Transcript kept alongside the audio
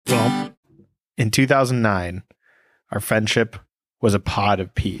in 2009, our friendship was a pod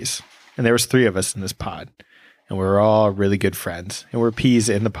of peas. And there was 3 of us in this pod. And we were all really good friends. And we're peas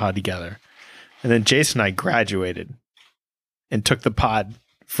in the pod together. And then Jason and I graduated and took the pod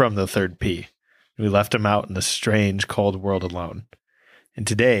from the 3rd pea. We left him out in the strange, cold world alone. And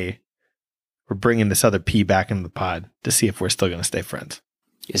today, we're bringing this other pea back into the pod to see if we're still going to stay friends.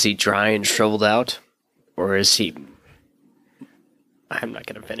 Is he dry and shriveled out? Or is he... I'm not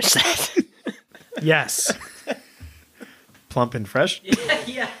going to finish that. Yes. Plump and fresh?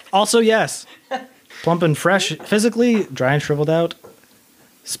 Yeah. Also, yes. Plump and fresh physically, dry and shriveled out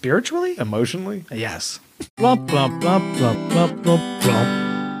spiritually? Emotionally? Yes. Plump, plump, plump, plump, plump, plump,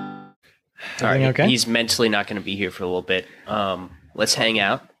 plump. All right, okay? he's mentally not going to be here for a little bit. Let's hang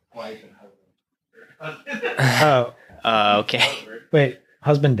out. Oh, Okay. wait.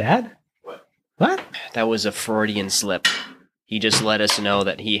 Husband, dad? What? That was a Freudian slip. He just let us know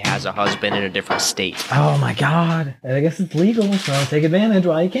that he has a husband in a different state. Oh my God. I guess it's legal, so take advantage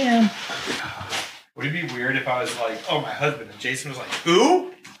while you can. Would it be weird if I was like, oh, my husband, and Jason was like,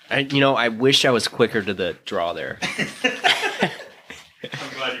 who? I wish I was quicker to the draw there. I'm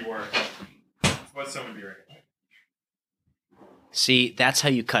glad you were. What's someone be right? See, that's how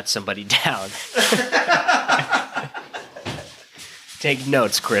you cut somebody down. Take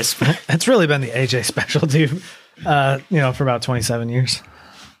notes, Chris. It's really been the AJ special, dude. For about 27 years.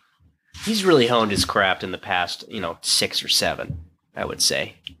 He's really honed his craft in the past, 6 or 7, I would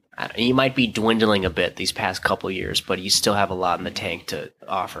say. He might be dwindling a bit these past couple years, but you still have a lot in the tank to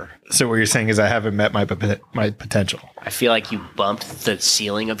offer. So what you're saying is I haven't met my potential. I feel like you bumped the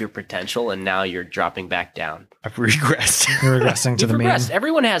ceiling of your potential, and now you're dropping back down. I've regressed. You're regressing to You've the mean. regressed.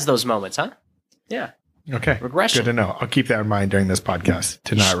 Everyone has those moments, huh? Yeah. Okay. Regression. Good to know. I'll keep that in mind during this podcast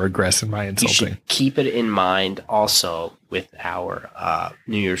to not regress in my You insulting. should keep it in mind also with our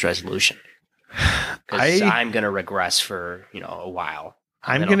New Year's resolution. Because I'm going to regress for, a while.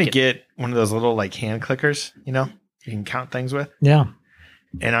 I'm going to get one of those little like hand clickers, you can count things with. Yeah.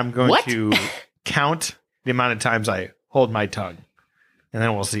 And I'm going What? to count the amount of times I hold my tongue. And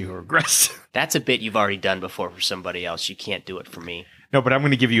then we'll see who regrets. That's a bit you've already done before for somebody else. You can't do it for me. No, but I'm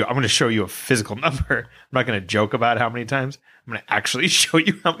going to show you a physical number. I'm not going to joke about how many times. I'm going to actually show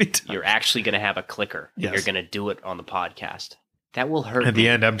you how many times. You're actually going to have a clicker. Yes. You're going to do it on the podcast. That will hurt At me. the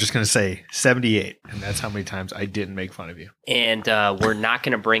end, I'm just going to say 78. And that's how many times I didn't make fun of you. And we're not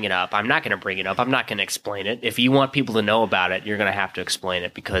going to bring it up. I'm not going to bring it up. I'm not going to explain it. If you want people to know about it, you're going to have to explain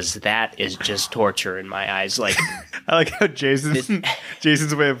it because that is just torture in my eyes. Like, I like how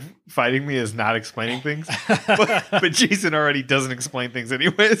Jason's way of fighting me is not explaining things. But Jason already doesn't explain things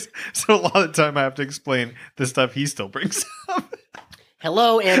anyways. So a lot of the time I have to explain the stuff he still brings up.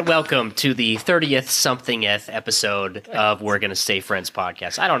 hello and welcome to the 30th somethingth episode of We're Gonna Stay Friends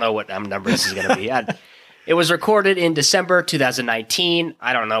podcast. I don't know what number this is going to be. It was recorded in December 2019.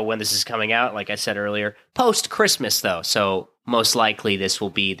 I don't know when this is coming out, like I said earlier. Post-Christmas, though, so most likely this will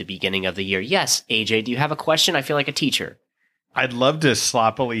be the beginning of the year. Yes, AJ, do you have a question? I feel like a teacher. I'd love to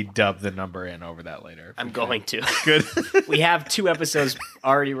sloppily dub the number in over that later. I'm going to. Good. We have 2 episodes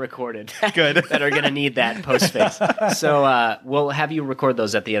already recorded Good. that are going to need that post-face. So we'll have you record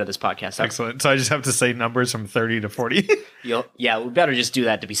those at the end of this podcast. Excellent. So I just have to say numbers from 30 to 40. Yeah, we better just do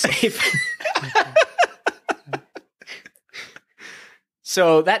that to be safe.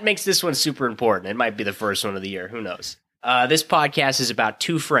 So that makes this one super important. It might be the first one of the year. Who knows? This podcast is about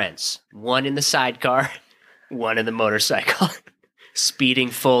 2 friends. One in the sidecar, one in the motorcycle, speeding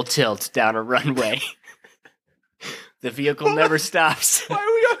full tilt down a runway. The vehicle never stops. Why are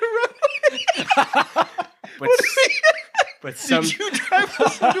we on a runway? But some... Did you drive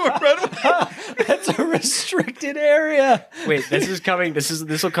us into a runway? That's a restricted area. Wait, this is coming.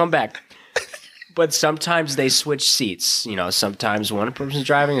 This will come back. But sometimes they switch seats. Sometimes one person's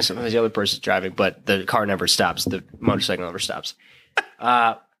driving and sometimes the other person's driving, but the car never stops. The motorcycle never stops.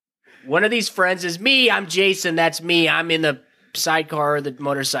 One of these friends is me. I'm Jason. That's me. I'm in the sidecar or the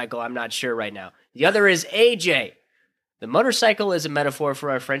motorcycle. I'm not sure right now. The other is AJ. The motorcycle is a metaphor for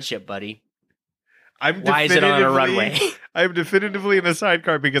our friendship, buddy. Why is it on a runway? I'm definitively in a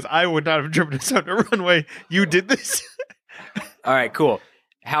sidecar because I would not have driven us on a runway. You did this. All right, cool.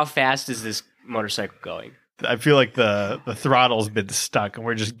 How fast is this motorcycle going? I feel like the throttle's been stuck and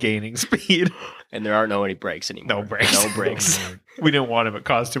we're just gaining speed. And there aren't any brakes anymore. No brakes. No brakes. We didn't want him. It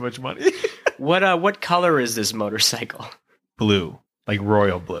cost too much money. What color is this motorcycle? Blue. Like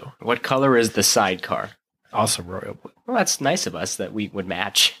royal blue. What color is the sidecar? Also royal blue. Well, that's nice of us that we would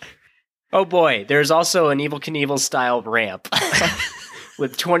match. Oh boy, there's also an Evel Knievel style ramp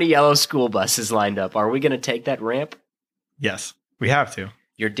with 20 yellow school buses lined up. Are we going to take that ramp? Yes, we have to.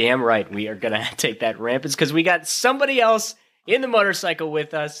 You're damn right. We are going to take that ramp. It's because we got somebody else in the motorcycle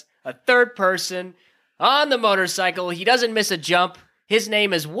with us, a third person on the motorcycle. He doesn't miss a jump. His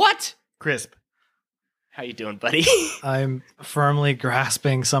name is what? Crisp. How you doing, buddy? I'm firmly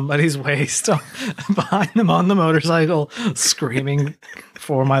grasping somebody's waist behind them on the motorcycle, screaming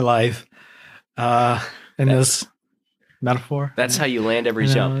for my life. In this metaphor. That's how you land every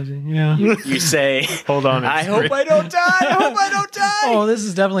jump. Yeah. You say, Hold on. I hope I don't die. I hope I don't die. Oh, this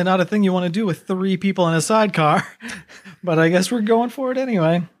is definitely not a thing you want to do with 3 people in a sidecar. But I guess we're going for it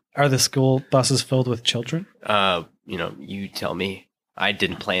anyway. Are the school buses filled with children? You tell me. I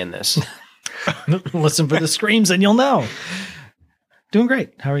didn't plan this. Listen for the screams and you'll know. Doing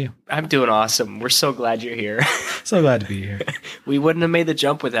great. How are you? I'm doing awesome. We're so glad you're here. So glad to be here. We wouldn't have made the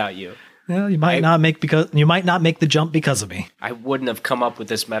jump without you. Well, you might not make the jump because of me. I wouldn't have come up with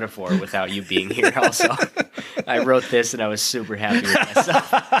this metaphor without you being here also. I wrote this and I was super happy with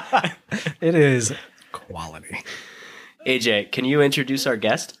myself. It is quality. AJ, can you introduce our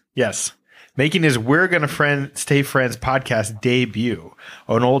guest? Yes. Making his We're Gonna Stay Friends podcast debut.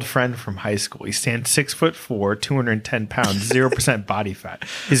 An old friend from high school. He stands 6'4", 210 pounds, 0% body fat.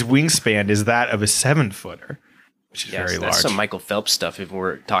 His wingspan is that of a 7-footer, which is very large. That's some Michael Phelps stuff if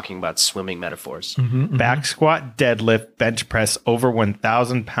we're talking about swimming metaphors. Back squat, deadlift, bench press, over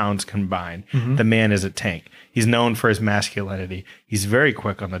 1,000 pounds combined. The man is a tank. He's known for his masculinity. He's very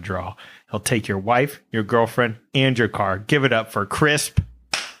quick on the draw. He'll take your wife, your girlfriend, and your car. Give it up for Crisp.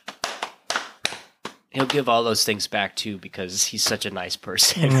 He'll give all those things back too because he's such a nice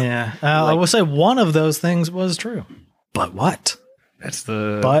person. Yeah. I will say one of those things was true. But what? That's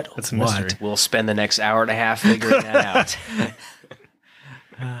the mystery. We'll spend the next hour and a half figuring that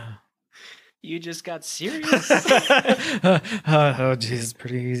out. You just got serious. Oh, geez, it's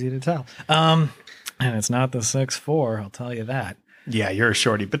pretty easy to tell. And it's not the 6'4", I'll tell you that. Yeah, you're a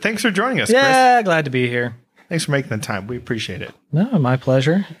shorty. But thanks for joining us, Chris. Yeah, glad to be here. Thanks for making the time. We appreciate it. No, my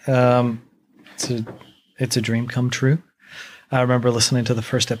pleasure. It's a dream come true. I remember listening to the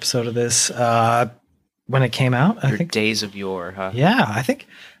first episode of this when it came out. I think days of yore, huh? Yeah, I think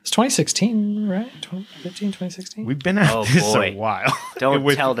it's 2016, right? 2015, 2016? We've been at this a while. Don't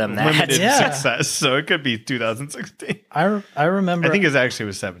with tell them that. Limited Yeah. success, so it could be 2016. I remember. I think it actually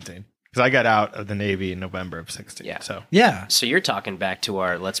was 17 because I got out of the Navy in November of 16. Yeah. So Yeah. So you're talking back to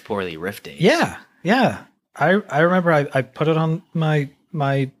our Let's Poorly Riff days. Yeah. I remember I put it on my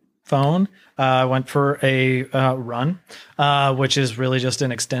phone. I went for a run, which is really just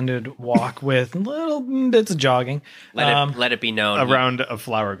an extended walk with little bits of jogging. Let it be known. around a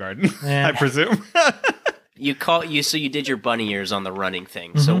flower garden, Yeah. I presume. So you did your bunny ears on the running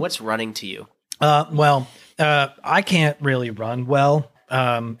thing. So what's running to you? I can't really run well,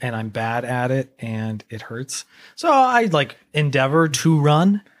 and I'm bad at it, and it hurts. So I endeavor to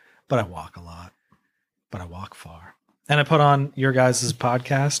run, but I walk a lot, but I walk far. And I put on your guys'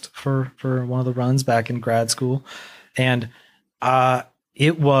 podcast for one of the runs back in grad school. And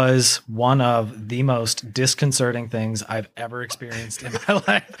it was one of the most disconcerting things I've ever experienced in my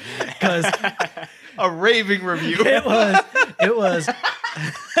life. Because A raving review. it was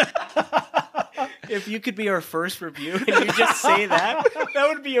If you could be our first review and you just say that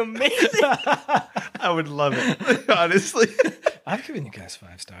would be amazing. I would love it, honestly. I've given you guys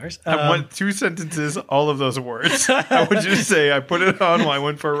 5 stars. I want 2 sentences, all of those words. I want you to say, I put it on while I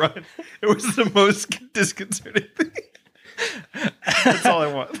went for a run. It was the most disconcerting thing. That's all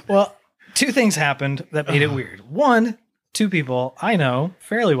I want. Well, 2 things happened that made it weird. 1, 2 people I know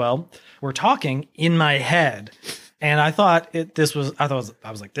fairly well were talking in my head, and I thought this was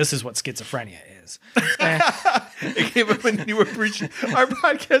like, this is what schizophrenia is. It gave him a new appreciation. Our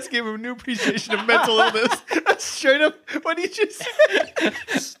podcast gave him a new appreciation of mental illness. That's straight up what he just said.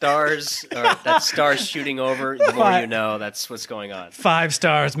 That's stars shooting over. The more you know, that's what's going on. 5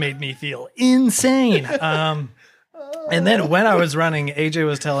 stars made me feel insane. And then when I was running, AJ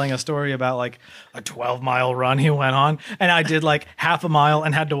was telling a story about a 12-mile run he went on, and I did half a mile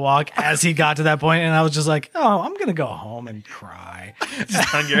and had to walk as he got to that point, and I was just like, oh, I'm gonna go home and cry.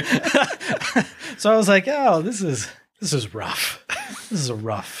 Just on your So I was like, oh, this is rough. This is a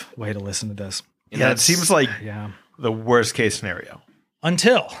rough way to listen to this. Yeah, it seems like Yeah. the worst case scenario.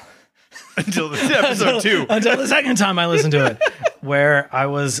 Until the episode 2. until the second time I listened to it, where I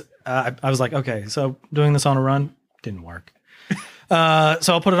was like, okay, so doing this on a run didn't work. So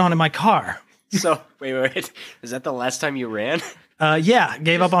I'll put it on in my car. So wait. Is that the last time you ran? Yeah,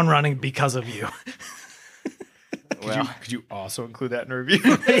 gave up on running because of you. Could you also include that in a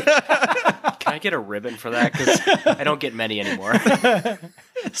review? Can I get a ribbon for that? Because I don't get many anymore.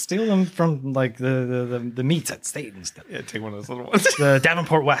 Steal them from like the meats at State and stuff. Yeah, take one of those little ones. The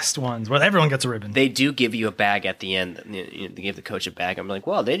Davenport West ones where everyone gets a ribbon. They do give you a bag at the end. They give the coach a bag. I'm like,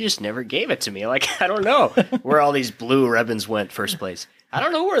 well, they just never gave it to me. Like, I don't know where all these blue ribbons went first place. I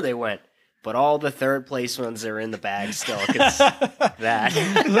don't know where they went. But all the third place ones are in the bag still. 'Cause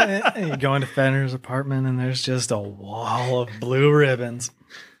that. You go into Fenner's apartment and there's just a wall of blue ribbons.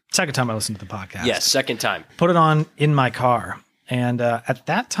 Second time I listened to the podcast. Yes, second time. Put it on in my car. And at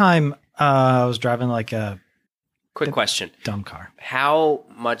that time, I was driving like a Quick question. dumb car. How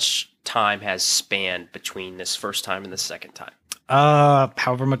much time has spanned between this first time and the second time?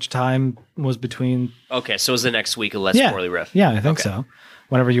 However much time was between. Okay, so it was the next week of Let's Yeah. Poorly Riff. Yeah, I think Okay. so.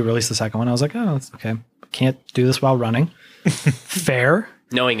 Whenever you released the second one, I was like, oh, it's okay. Can't do this while running. Fair.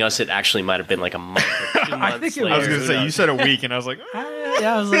 Knowing us, it actually might have been like a month or 2 months think it later. I was going Who to say, you knows? said a week, and I was like,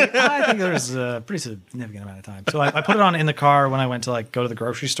 Yeah, I was like, I think there was a pretty significant amount of time. So I put it on in the car when I went to like go to the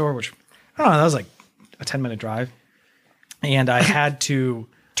grocery store, which I don't know, that was like a 10-minute drive. And I had to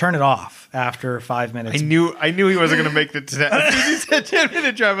turn it off after 5 minutes I knew he wasn't going to make the 10. As soon as he said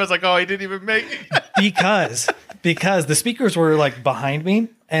 10-minute drive, I was like, oh, he didn't even make it. because the speakers were like behind me.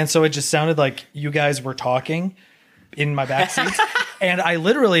 And so it just sounded like you guys were talking in my back seats. And I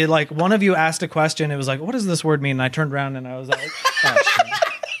literally, like, one of you asked a question. It was like, what does this word mean? And I turned around and I was like, oh, shit.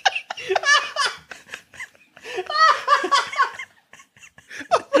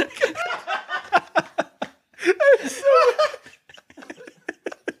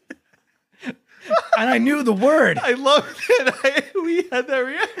 And I knew the word. I love that we had that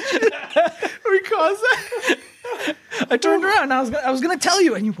reaction. We caused that. I turned around and I was gonna tell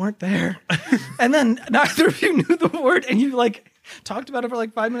you, and you weren't there. And then neither of you knew the word, and you like talked about it for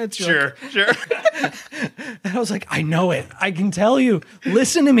like 5 minutes. You're Sure. like- and I was like, I know it. I can tell you.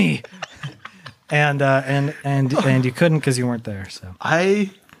 Listen to me. And you couldn't because you weren't there. So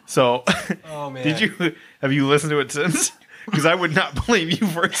Oh, man. Have you listened to it since? Because I would not blame you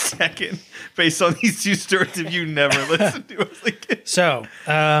for a second based on these two stories if you never listened to it. Like, so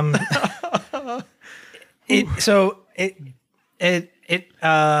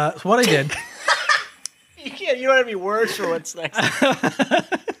what I did. You don't have any words for what's next.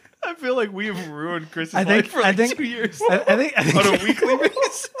 I feel like we have ruined Chris's life for like 2 years I think on a weekly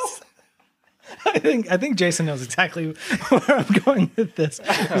basis. I think Jason knows exactly where I'm going with this.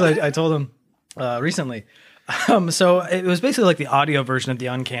 'Cause I told him recently. So it was basically like the audio version of the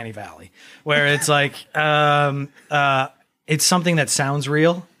Uncanny Valley, where it's like it's something that sounds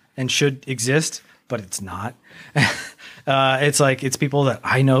real and should exist, but it's not. It's like it's people that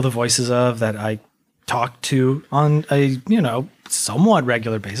I know the voices of, that I talk to on a somewhat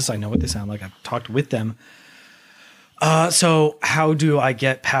regular basis. I know what they sound like. I've talked with them. So how do I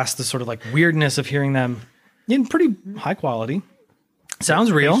get past the sort of like weirdness of hearing them in pretty high quality? Sounds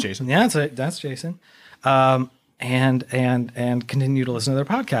real. Thanks, Jason. Yeah, that's Jason. And continue to listen to their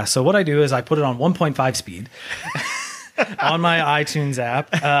podcast. So what I do is I put it on 1.5 speed on my iTunes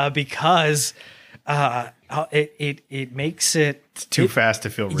app because it makes it Too fast to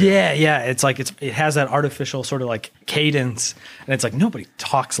feel real. yeah. It's like it has that artificial sort of like cadence, and it's like nobody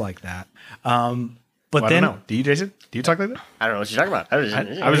talks like that. But Well, I then don't know. Do you, Jason? Do you talk like that? I don't know what you're talking about. I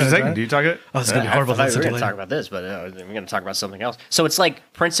was just saying, do you talk like that? oh, it's gonna be horrible. I thought to we listen were to going to later. talk about this, but we're going to talk about something else. So it's like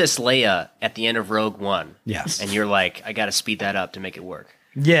Princess Leia at the end of Rogue One. Yes. And you're like, I got to speed that up to make it work.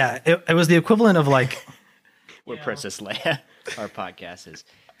 Yeah, it was the equivalent of like What Princess Leia, our podcast is.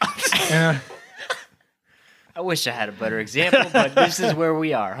 uh, I wish I had a better example, but this is where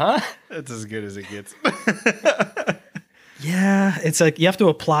we are, huh? That's as good as it gets. yeah, it's like you have to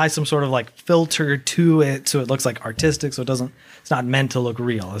apply some sort of like filter to it so it looks like artistic, so it's not meant to look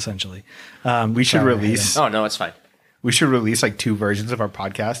real, essentially. We should release Oh, no, it's fine. like 2 versions of our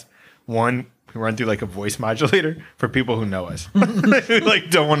podcast. One, we run through like a voice modulator for people who know us, who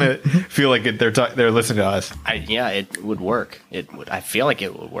like don't want to feel like they're listening to us. It would work. I feel like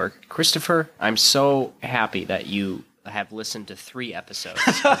it would work. Christopher, I'm so happy that you have listened to 3 episodes.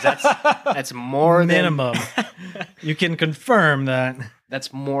 'Cause that's more Minimum. You can confirm that.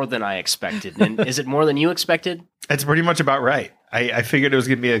 That's more than I expected. And is it more than you expected? It's pretty much about right. I figured it was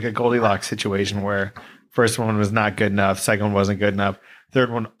going to be like a Goldilocks situation where first one was not good enough, second one wasn't good enough,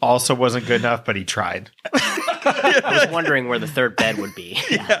 third one also wasn't good enough, but he tried. I was wondering where the third bed would be.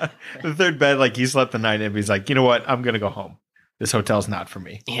 Yeah, the third bed, like he slept the night in, but he's like, you know what? I'm going to go home. This hotel's not for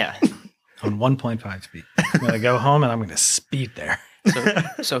me. Yeah. On 1.5 speed. I'm going to go home and I'm going to speed there.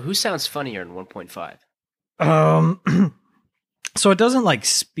 So who sounds funnier in 1.5? So it doesn't like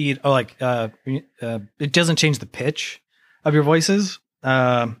speed or like it doesn't change the pitch of your voices.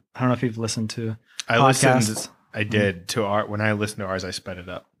 I don't know if you've listened to I podcasts. listened. I did to our when I listened to ours. I sped it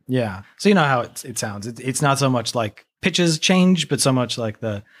up. Yeah. So you know how it sounds. It's not so much like pitches change, but so much like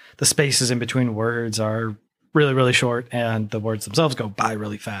the spaces in between words are really, really short and the words themselves go by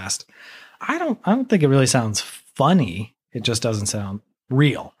really fast. I don't think it really sounds funny. It just doesn't sound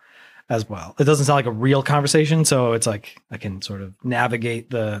real as well. It doesn't sound like a real conversation. So it's like I can sort of navigate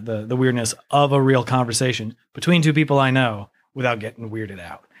the weirdness of a real conversation between two people I know without getting weirded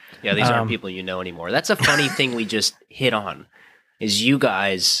out. Yeah, these aren't people you know anymore. That's a funny thing we just hit on, is you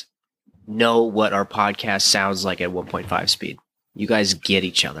guys know what our podcast sounds like at 1.5 speed. You guys get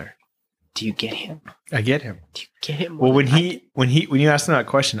each other. Do you get him? I get him. Do you get him? Well, when you asked him that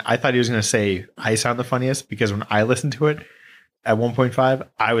question, I thought he was going to say I sound the funniest because when I listened to it at 1.5,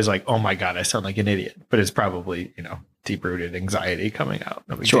 I was like, oh my God, I sound like an idiot. But it's probably, deep rooted anxiety coming out.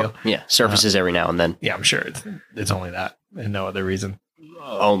 No big deal. Yeah, surfaces every now and then. Yeah, I'm sure it's only that and no other reason.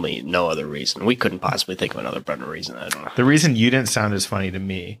 Only no other reason. We couldn't possibly think of another better reason. I don't know. The reason you didn't sound as funny to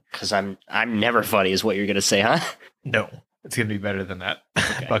me. Because I'm never funny is what you're going to say, huh? No, it's going to be better than that.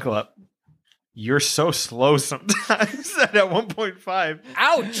 Okay. Buckle up. You're so slow sometimes at 1.5.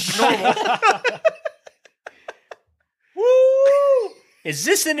 Ouch! Normal. Woo! Is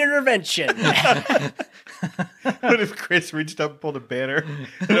this an intervention? What if Chris reached up and pulled a banner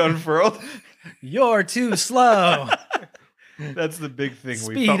and unfurled? You're too slow. That's the big thing we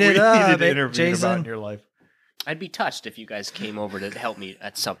Speed thought we it needed up, to intervene Jason. about in your life. I'd be touched if you guys came over to help me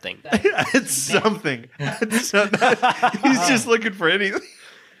at something. It's something. He's just looking for anything.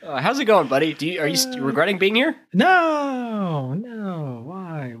 How's it going, buddy? Are you regretting being here? No.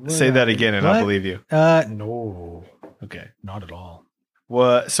 Why? Would Say that I? again and What? I'll believe you. No, Okay. not at all.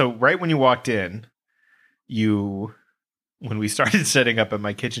 Well, so right when you walked in, when we started setting up at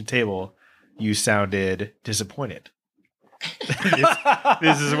my kitchen table, you sounded disappointed.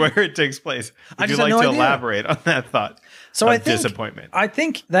 This is where it takes place. I Would you just had like no to idea. elaborate on that thought? So of I think disappointment. I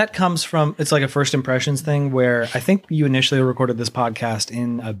think that comes from it's like a first impressions thing where I think you initially recorded this podcast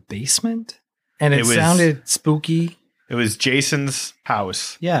in a basement and it was- sounded spooky. It was Jason's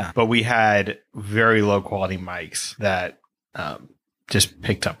house, Yeah. but we had very low quality mics that just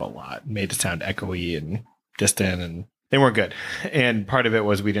picked up a lot, made it sound echoey and distant, and they weren't good. And part of it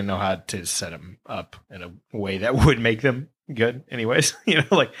was we didn't know how to set them up in a way that would make them good. Anyways,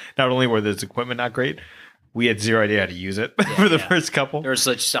 like not only were this equipment not great, we had zero idea how to use it for the first couple. There was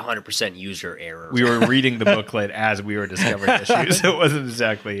such 100% user error. We were reading the booklet as we were discovering issues. It wasn't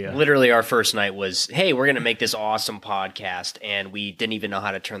exactly. Literally, our first night was, hey, we're going to make this awesome podcast, and we didn't even know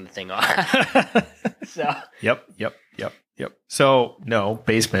how to turn the thing on. So, Yep. So no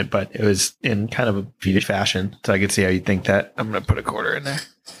basement, but it was in kind of a vintage fashion. So I could see how you think that. I'm going to put a quarter in there.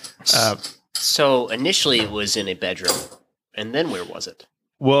 so initially it was in a bedroom, and then where was it?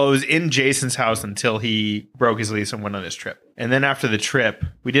 Well, it was in Jason's house until he broke his lease and went on his trip. And then after the trip,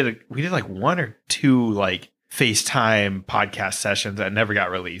 we did like one or two like FaceTime podcast sessions that never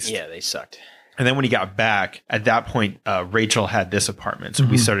got released. Yeah, they sucked. And then when he got back, at that point, Rachel had this apartment. So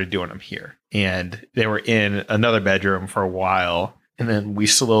we started doing them here. And they were in another bedroom for a while. And then we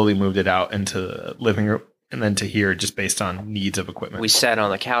slowly moved it out into the living room and then to here just based on needs of equipment. We sat on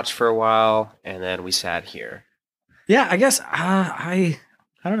the couch for a while, and then we sat here. Yeah, I guess I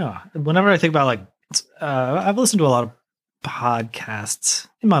don't know. Whenever I think about like I've listened to a lot of podcasts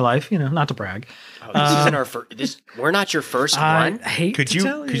in my life, not to brag. Oh, this isn't our first. We're not your first I one. hate Could to you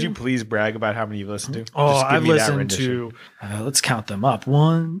tell could you please brag about how many you've listened to? Oh, Just give I've me that listened rendition. to, let's count them up.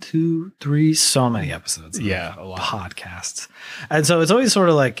 1, 2, 3, so many episodes. of Yeah, a lot. podcasts. And so it's always sort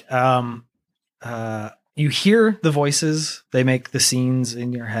of like, you hear the voices, they make the scenes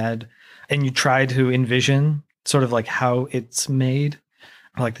in your head, and you try to envision sort of like how it's made,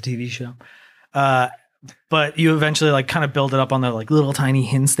 like the TV show. But you eventually like kind of build it up on the like little tiny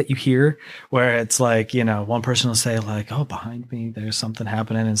hints that you hear where it's like, one person will say like, oh, behind me, there's something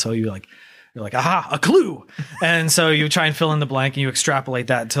happening. And so you're like, aha, a clue. And so you try and fill in the blank and you extrapolate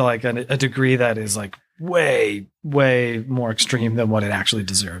that to like a degree that is like way, way more extreme than what it actually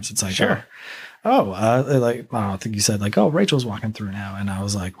deserves. It's like, Sure. like, I don't think you said like, oh, Rachel's walking through now. And I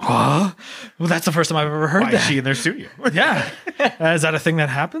was like, what? Well, that's the first time I've ever heard Why is that. she in their studio? Yeah. Is that a thing that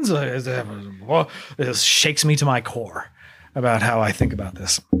happens? It shakes me to my core about how I think about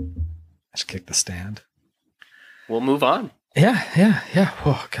this. I just kicked the stand. We'll move on. Yeah.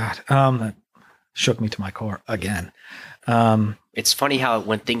 Oh God. That shook me to my core again. It's funny how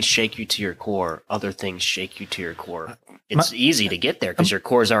when things shake you to your core, other things shake you to your core. It's easy to get there because your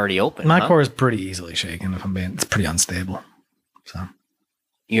core is already open. My huh? core is pretty easily shaken. If I'm being, it's pretty unstable. So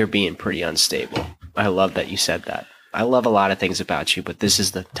You're being pretty unstable. I love that you said that. I love a lot of things about you, but this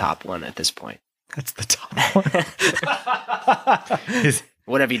is the top one at this point. that's the top one. His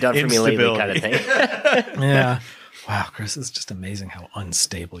What have you done for me lately, kind of instability. thing. Yeah. Wow, Chris, it's just amazing how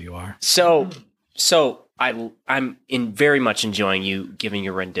unstable you are. So I'm very much enjoying you giving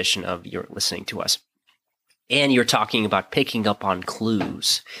your rendition of your listening to us, and you're talking about picking up on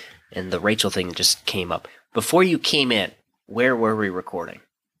clues, and the Rachel thing just came up before you came in. Where were we recording?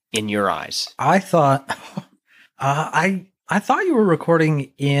 In your eyes, I thought, I thought you were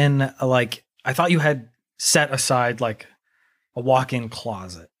recording in I thought you had set aside like a walk-in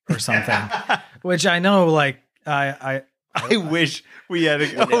closet or something, which I know I wish we had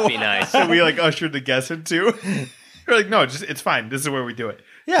Wouldn't it be nice? So we like ushered the guests into. We're like, no, just it's fine. This is where we do it.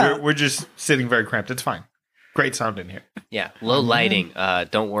 Yeah. We're just sitting very cramped. It's fine. Great sound in here. Yeah, low lighting.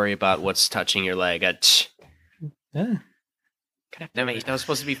 Don't worry about what's touching your leg. yeah. That was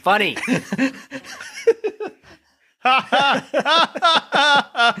supposed to be funny.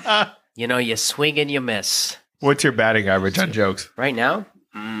 You know, you swing and you miss. What's your batting average on jokes? Right now,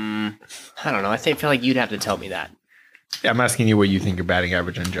 I don't know. I feel like you'd have to tell me that. Yeah, I'm asking you what you think your batting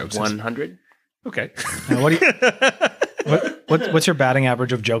average on jokes is. 100. Okay. What do you, what's your batting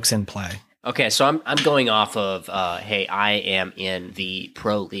average of jokes in play? Okay, so I'm going off of hey, I am in the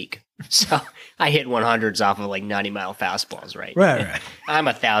pro league, so I hit 100s off of like 90-mile fastballs, right? Right. I'm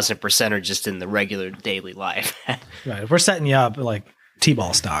 1,000%er just in the regular daily life Right. We're setting you up like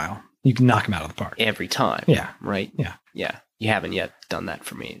T-ball style. You can knock them out of the park. every time. Yeah. Right. Yeah. Yeah. You haven't yet done that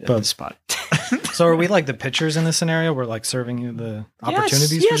for me at But- this spot. So are we like the pitchers in this scenario? We're like serving you the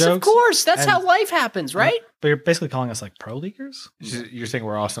opportunities for yes, jokes? of course. That's And- how life happens, right? But you're basically calling us like pro leaguers? You're saying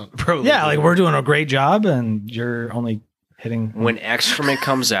we're awesome. Pro Yeah, league. like we're doing a great job and you're only hitting. When excrement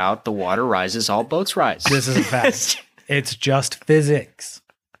comes out, the water rises, all boats rise. This is a fact. It's just physics.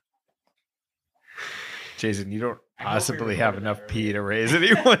 Jason, you don't possibly have enough pee to raise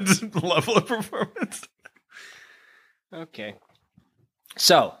anyone's level of performance. Okay.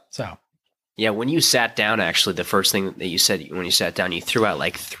 So, So yeah, when you sat down, actually, the first thing that you said when you sat down, you threw out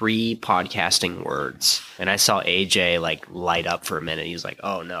like 3 podcasting words. And I saw AJ like light up for a minute. He was like,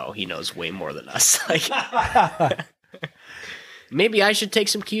 oh no, he knows way more than us. Like, maybe I should take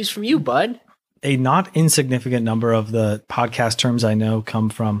some cues from you, bud. a not insignificant number of the podcast terms I know come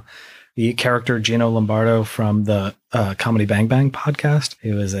from the character Gino Lombardo from the Comedy Bang Bang podcast.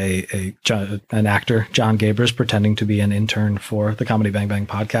 He was an actor, John Gabers, pretending to be an intern for the Comedy Bang Bang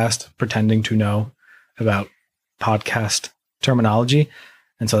podcast, pretending to know about podcast terminology.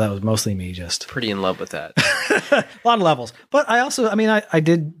 And so that was mostly me just Pretty in love with that. a lot of levels. But I also, I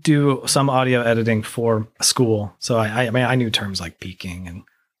did do some audio editing for school. So I knew terms like peaking and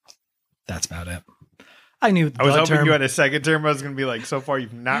that's about it. I knew I was the hoping term. you had a second term. I was going to be like, so far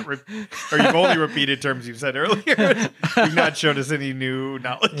you've not, or you've only repeated terms you've said earlier. You've not showed us any new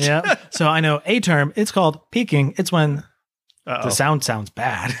knowledge. Yeah. So I know a term. It's called peaking. It's when Uh-oh. the sound sounds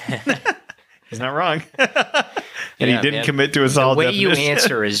bad. He's not wrong. And Yeah, he didn't man. commit to a The solid way you definition.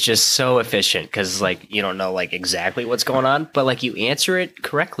 answer is just so efficient because, like, you don't know like exactly what's going on, but like you answer it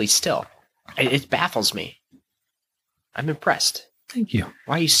correctly. Still, it baffles me. I'm impressed. Thank you.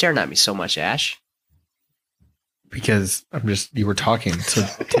 Why are you staring at me so much, Ash? Because you were talking. So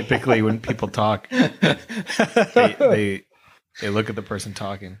typically when people talk, they look at the person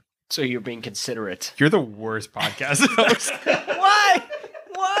talking. So you're being considerate. You're the worst podcast host. Why?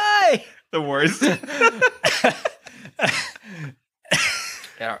 Why? The worst.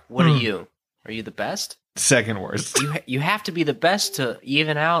 What are you? Are you the best? Second worst. You have to be the best to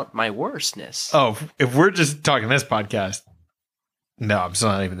even out my worstness. Oh, if we're just talking this podcast, no, I'm still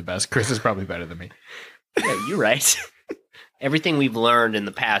not even the best. Chris is probably better than me. Yeah, you're right. Everything we've learned in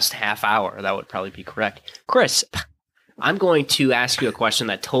the past half hour, that would probably be correct. Chris, I'm going to ask you a question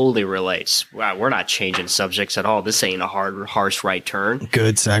that totally relates. Wow, we're not changing subjects at all. This ain't a harsh right turn.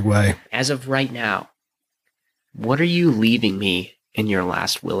 Good segue. As of right now, what are you leaving me in your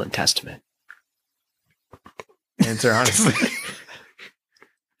last will and testament? Answer honestly.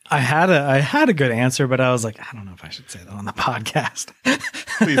 I had a good answer, but I was like, I don't know if I should say that on the podcast.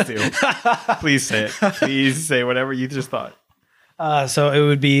 Please do. Please say it. Please say whatever you just thought. So it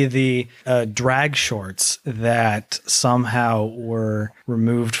would be the drag shorts that somehow were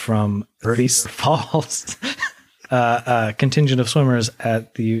removed from Birdie's Falls contingent of swimmers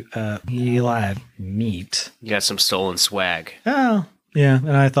at the Elad meet. You got some stolen swag. Oh, yeah.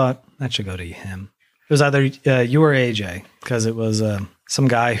 And I thought that should go to him. It was either you or AJ, because it was some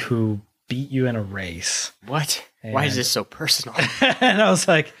guy who beat you in a race. What? Why is And- this so personal? And I was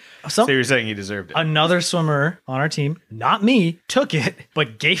like, some, So you're saying he deserved it. another swimmer on our team, not me, took it,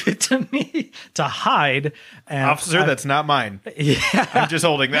 but gave it to me to hide. And Officer, that's not mine. yeah. I'm just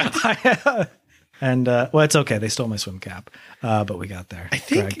holding that. And well, it's okay. They stole my swim cap, but we got there. I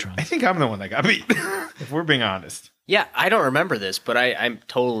think I'm the one that got beat. If we're being honest, Yeah, I don't remember this, but I'm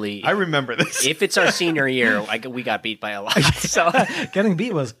totally. I remember this. If it's our senior year, we got beat by a lot. So Getting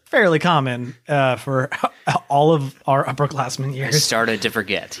beat was fairly common for all of our upperclassmen I years. started to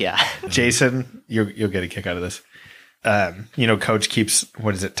forget. Yeah. Jason, you'll get a kick out of this. Coach keeps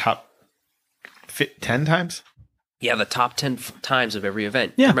what is it, top 10 times? Yeah, the top 10 times of every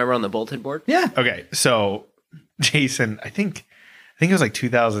event. Yeah. Remember on the bulletin board? Yeah. Okay, so Jason, I think it was like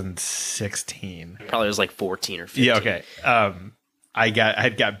 2016. Probably was like 14 or 15. Yeah, okay. I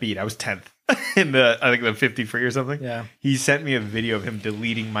had got beat. I was 10th in the 50 free or something. Yeah. He sent me a video of him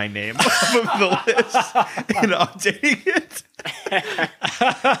deleting my name off of the list and updating it.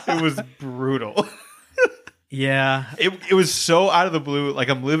 It was brutal. Yeah. It was so out of the blue. Like,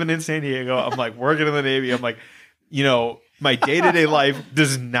 I'm living in San Diego. I'm like working in the Navy. I'm like, my day-to-day life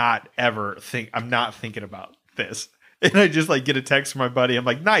does not ever I'm not thinking about this. And I just like get a text from my buddy. I'm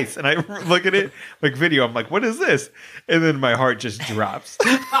like, nice. And I look at it, like video. I'm like, what is this? And then my heart just drops.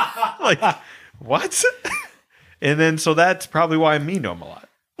 Like, what? And then, so that's probably why I mean to him a lot.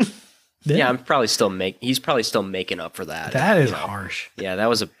 Yeah, I'm probably he's probably still making up for that. That is harsh. Yeah, that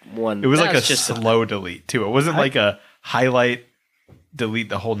was one. It was that like a just slow delete too. It wasn't like a highlight, delete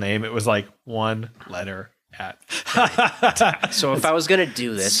the whole name. It was like one letter at. So if I was going to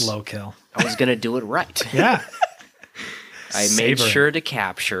do this, Slow kill. I was going to do it right. Yeah. I made Savoring. sure to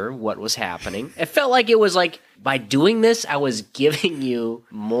capture what was happening. It felt like it was like, by doing this, I was giving you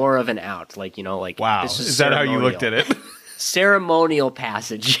more of an out. Like, Wow. this Is that how you looked at it? Ceremonial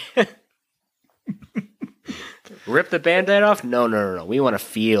passage. Rip the Band-Aid off? No. We want to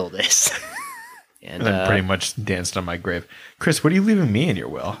feel this. And then pretty much danced on my grave. Chris, what are you leaving me in your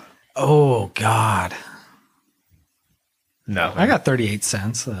will? Oh, God. No. I got 38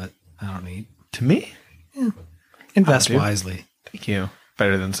 cents that I don't need. To me? Invest dude. wisely. Thank you.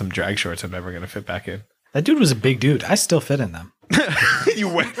 Better than some drag shorts I'm never going to fit back in. That dude was a big dude. I still fit in them. You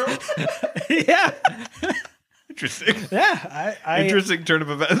wear them? Yeah. Interesting. Yeah. Interesting turn of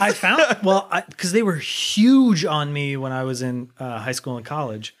events. I found, because they were huge on me when I was in high school and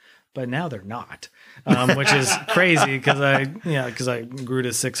college, but now they're not, which is crazy because I grew to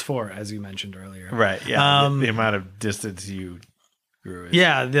 6'4", as you mentioned earlier. Right. Yeah. The amount of distance you grew.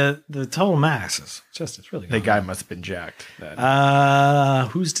 Yeah. The total mass is it's really The good. guy must have been jacked. Then.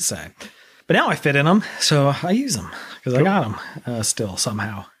 Who's to say? But now I fit in them, so I use them because I got them still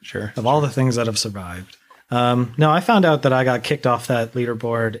somehow. Sure. Of all the things that have survived. No, I found out that I got kicked off that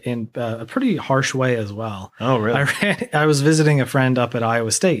leaderboard in a pretty harsh way as well. Oh, really? I was visiting a friend up at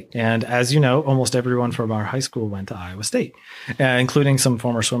Iowa State. And as you know, almost everyone from our high school went to Iowa State, including some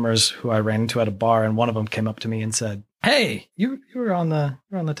former swimmers who I ran into at a bar. And one of them came up to me and said, "Hey, you were on the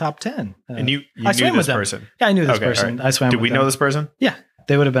top 10." And you I knew swam this with them. person? Yeah, I knew this Okay, person. all right. I swam Do with we them. know this person? Yeah.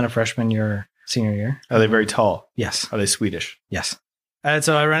 They would have been a freshman your senior year. Are they very tall? Yes. Are they Swedish? Yes. And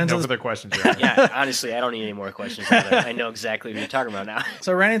so I ran into No this further questions. Right? Yeah, honestly, I don't need any more questions. I know exactly what you're talking about now.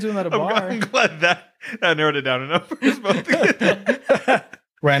 So I ran into him at a bar. I'm glad that narrowed it down enough for us both to get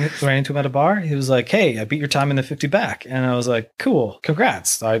ran into him at a bar. He was like, "Hey, I beat your time in the 50 back," and I was like, "Cool,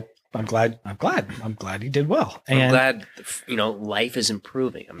 congrats! I'm glad he did well." And I'm glad, life is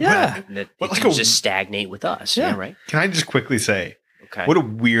improving. I'm Yeah. glad that Well, it like can a- just stagnate with us. Yeah. Yeah, right? Can I just quickly say, Okay. what a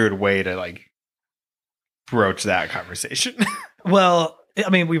weird way to broach that conversation. well, I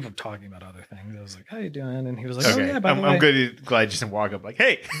mean, we were talking about other things. I was like, "How you doing?" And he was like, "Oh Okay, yeah, by the way." I'm glad you just didn't walk up like,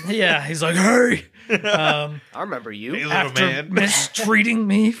 hey. Yeah, he's like, "Hey." I remember you. Hey, little After man. mistreating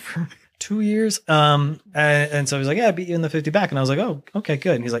me for 2 years. And so he's like, "Yeah, I beat you in the 50 back." And I was like, "Oh, okay,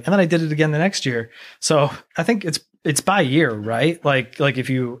 good." And he's like, "And then I did it again the next year." So I think it's by year, right? Like if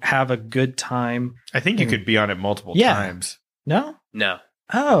you have a good time. I think you could be on it multiple Yeah. times. No? No.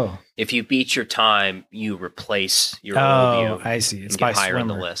 Oh. If you beat your time, you replace your Oh, old you. I see. It's and by get higher on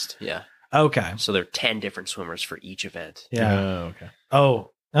the swimmer. list. Yeah. Okay. So there are 10 different swimmers for each event. Yeah. Oh, okay.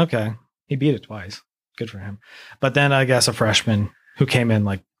 Oh, okay. He beat it twice. Good for him. But then I guess a freshman who came in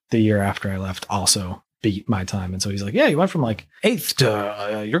like the year after I left also beat my time. And so he's like, "Yeah, you went from like 8th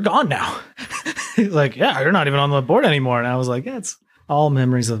to you're gone now." He's like, "Yeah, you're not even on the board anymore." And I was like, "Yeah, it's all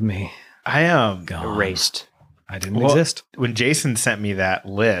memories of me I gone. Erased. I didn't Well, exist." when Jason sent me that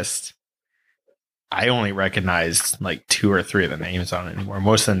list, I only recognized like 2 or 3 of the names on it anymore.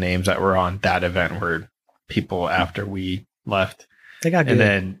 Most of the names that were on that event were people after we left. They got good. And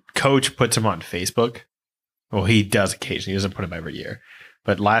then Coach puts them on Facebook. Well, he does occasionally. He doesn't put them every year.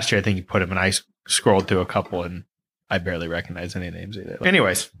 But last year, I think he put him, and I scrolled through a couple, and I barely recognized any names either.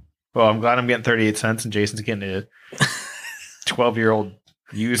 Anyways, well, I'm glad I'm getting 38 cents, and Jason's getting a 12-year-old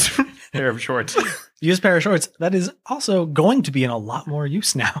used pair of shorts. Used pair of shorts that is also going to be in a lot more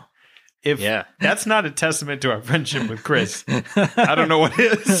use now. If that's not a testament to our friendship with Chris, I don't know what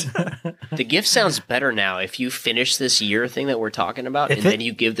is. The gift sounds better now. If you finish this year thing that we're talking about, then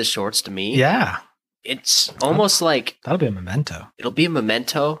you give the shorts to me. Yeah. It's almost like that'll be a memento. It'll be a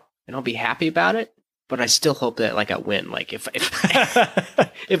memento, and I'll be happy about it. But I still hope that I win. Like if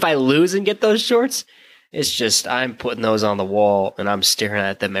if I lose and get those shorts, it's just I'm putting those on the wall and I'm staring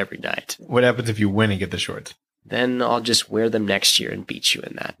at them every night. What happens if you win and get the shorts? Then I'll just wear them next year and beat you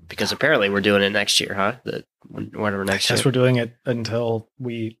in that. Because apparently we're doing it next year, huh? Whatever next year. Yes, we're doing it until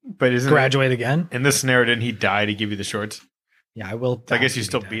we isn't graduate again. In this scenario, didn't he die to give you the shorts? Yeah, I will. I guess you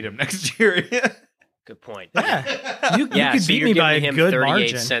still beat him next year. Good point. Yeah, you so could beat you're me by giving a him good 38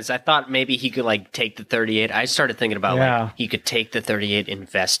 margin. cents. I thought maybe he could take the 38. I started thinking about he could take the 38,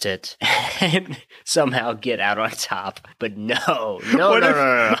 invest it, and somehow get out on top. But no.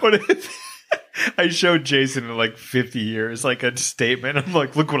 What if I showed Jason in 50 years a statement? I'm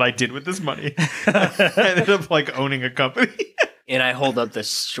like, look what I did with this money. I ended up owning a company. And I hold up the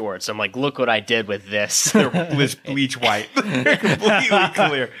shorts. I'm like, look what I did with this. They're bleach white. They're completely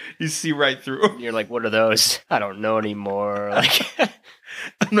clear. You see right through them. You're like, what are those? I don't know anymore.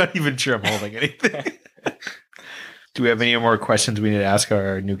 I'm not even sure I'm holding anything. Do we have any more questions we need to ask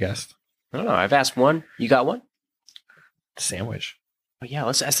our new guest? I don't know. I've asked one. You got one? Sandwich. Oh, yeah,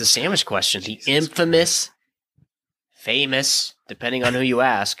 let's ask the sandwich question. The infamous, famous, depending on who you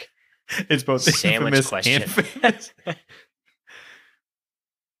ask. It's both sandwich infamous question. and famous.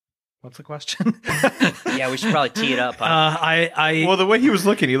 What's the question? Yeah, we should probably tee it up. Well, the way he was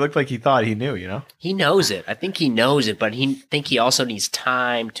looking, he looked like he thought he knew, He knows it. I think he knows it, but he also needs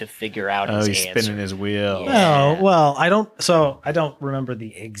time to figure out his he's answer. spinning his wheel. Yeah. Oh, well, I don't remember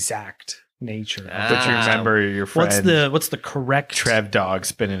the exact nature. But you remember your friend What's the correct Trev Dog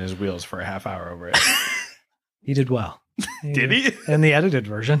spinning his wheels for a half hour over it. He did well. Did he? In the edited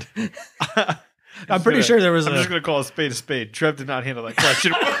version. I'm pretty sure there was I'm just going to call a spade a spade. Trev did not handle that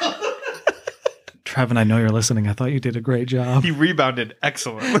question well. Trev, and I know you're listening. I thought you did a great job. He rebounded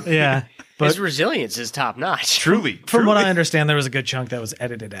excellently. Yeah. His resilience is top notch. Truly. From what I understand, there was a good chunk that was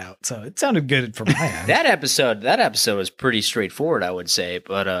edited out. So it sounded good from my end. That episode was pretty straightforward, I would say.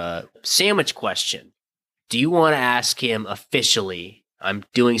 But sandwich question. Do you want to ask him officially? I'm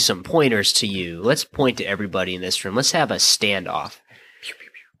doing some pointers to you. Let's point to everybody in this room. Let's have a standoff.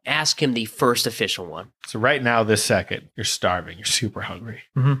 Ask him the first official one. So right now, this second, you're starving. You're super hungry.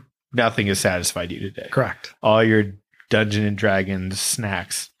 Mm-hmm. Nothing has satisfied you today. Correct. All your Dungeon and Dragons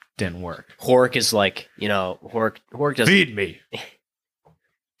snacks didn't work. Hork is like, Hork doesn't... Feed me.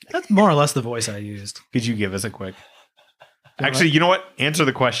 That's more or less the voice I used. Could you give us a quick... Actually, you know what? Answer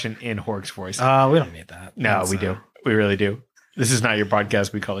the question in Hork's voice. We don't need that. No, we do. We really do. This is not your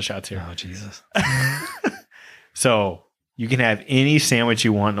podcast. We call the shots here. Oh, Jesus. So you can have any sandwich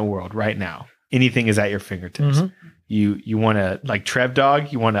you want in the world right now. Anything is at your fingertips. Mm-hmm. You want a Trev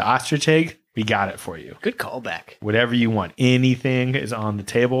Dog? You want an ostrich egg? We got it for you. Good callback. Whatever you want. Anything is on the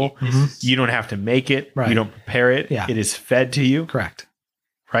table. Mm-hmm. You don't have to make it. Right. You don't prepare it. Yeah. It is fed to you Correct.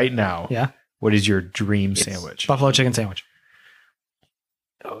 right now. Yeah. What is your dream sandwich? Buffalo chicken sandwich.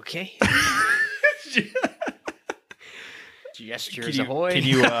 Okay. Gestures Can you, ahoy. can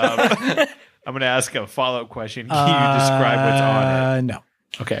you I'm going to ask a follow-up question. Can you describe what's on it? No.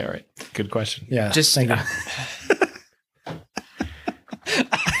 Okay, all right. Good question. Yeah. Just thank you.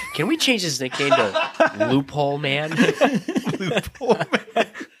 Can we change his nickname to Loophole Man? Loophole man.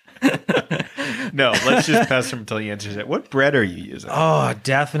 No, let's just pester him until he answers it. What bread are you using? Oh,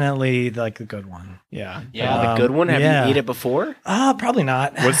 definitely the good one. Yeah. Yeah, the good one. Have you eaten it before? Probably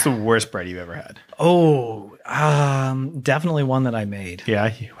not. What's the worst bread you've ever had? Oh, definitely one that I made. Yeah.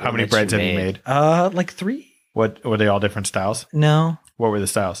 How many that breads you have you made? made? Like 3. What were they all different styles? No, What were the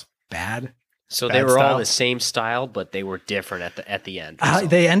styles? bad. So Bad they were style? all the same style, but they were different at the end.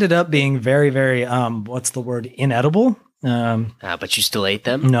 They ended up being very, very, what's the word? Inedible. But you still ate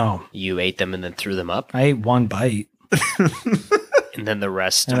them? No, You ate them and then threw them up? I ate one bite And then the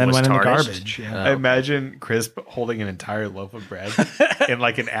rest and then was went in the tarnished? garbage. Yeah. I imagine Chris holding an entire loaf of bread and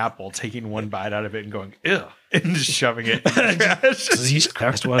like an apple, taking one bite out of it and going, ew, and just shoving it in the trash. Jesus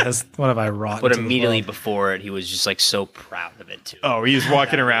Christ, what have I wrought? But into the immediately world? before it, he was just so proud of it too. Oh, he was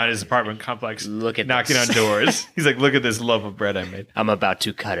walking around his apartment complex, Look at knocking this. on doors. He's like, look at this loaf of bread I made. I'm about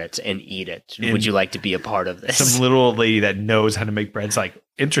to cut it and eat it. In- Would you like to be a part of this? Some little old lady that knows how to make bread's like,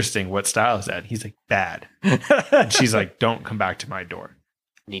 interesting. What style is that? He's like, bad. And she's like, don't come back to my door.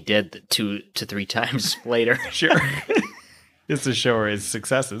 And he did the 2 to 3 times later. Sure. It's to show her his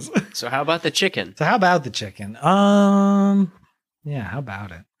successes. So how about the chicken? So how about the chicken? Yeah, how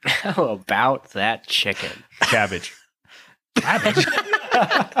about it? How about that chicken? Cabbage. Cabbage.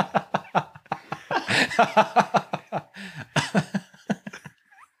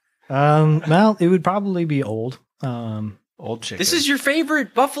 Well, it would probably be old. Old chicken. This is your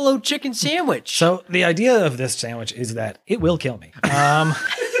favorite buffalo chicken sandwich. So the idea of this sandwich is that it will kill me.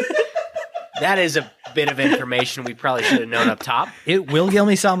 That is a bit of information we probably should have known up top. It will kill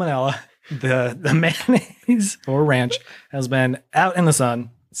me salmonella. The mayonnaise or ranch has been out in the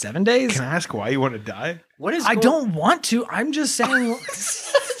sun 7 days. Can I ask why you want to die? What is I don't want to. I'm just saying,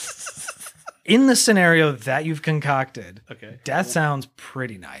 in the scenario that you've concocted, Okay. death sounds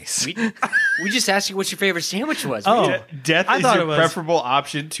pretty nice. We just asked you what your favorite sandwich was. Oh. Death I is thought your it was- preferable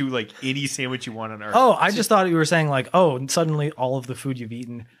option to like any sandwich you want on earth. Oh, I just thought you were saying like, oh, suddenly all of the food you've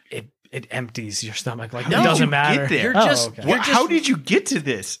eaten, it empties your stomach. Like, How it did doesn't you matter. get there? You're Oh, just- okay. you're How did you get to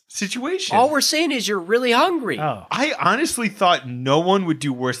this situation? All we're saying is you're really hungry. Oh. I honestly thought no one would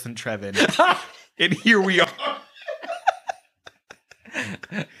do worse than Trevin. And here we are.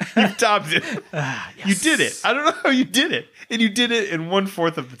 You topped it. You did it. I don't know how you did it. And you did it in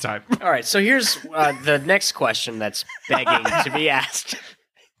 1/4 of the time. All right, so here's the next question that's begging to be asked.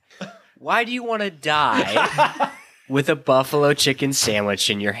 Why do you want to die with a buffalo chicken sandwich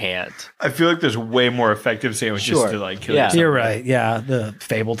in your hand? I feel like there's way more effective sandwiches Sure. to like kill Yeah. yourself. You're right. Yeah, the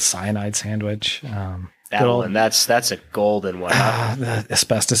fabled cyanide sandwich. That good old- one, that's a golden one. Huh? the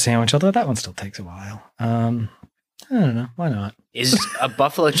asbestos sandwich, although that one still takes a while. I don't know. Why not? Is a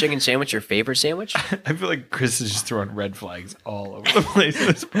buffalo chicken sandwich your favorite sandwich? I feel like Chris is just throwing red flags all over the place in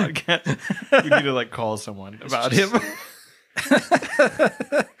this podcast. We need to like call someone about him.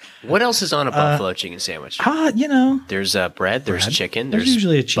 What else is on a buffalo chicken sandwich? You know, There's bread, there's bread. chicken, There's there's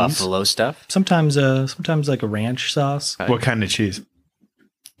usually a cheese. buffalo stuff. sometimes like a ranch sauce. What kind of cheese?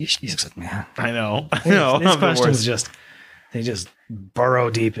 Man, I know. I know. these I'm the questions worst. they just burrow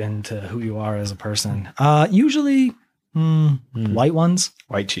deep into who you are as a person. Usually white ones.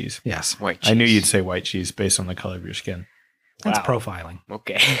 White cheese. Yes, White I knew cheese. you'd say white cheese based on the color of your skin. that's Wow. profiling.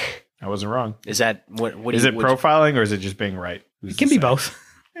 Okay. I wasn't wrong. Is that what Is do it you, profiling or is it just being right? Who's It can to be say? both.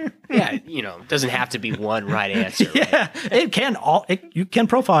 Yeah, it doesn't have to be one right answer. right? Yeah, it can you can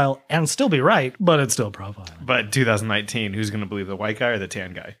profile and still be right, but it's still profiling. But 2019, who's going to believe the white guy or the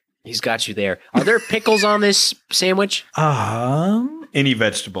tan guy? He's got you there. Are there pickles on this sandwich? Any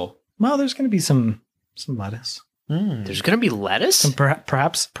vegetable. Well, there's going to be some lettuce, There's going to be lettuce? some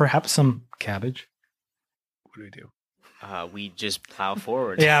perhaps some cabbage. What do we do? We just plow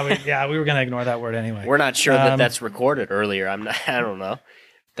forward. Yeah, we were going to ignore that word anyway. We're not sure that that's recorded earlier. I don't know.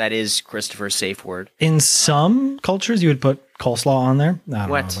 That is Christopher's safe word. In some cultures, you would put coleslaw on there. I don't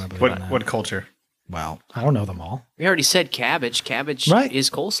What? know if I believe in that. What culture? Well, I don't know them all. We already said cabbage. Cabbage Right. is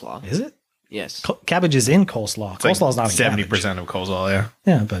coleslaw. Is it? Yes. Cabbage is in coleslaw. It's like Coleslaw is not in 70% cabbage. of coleslaw, yeah.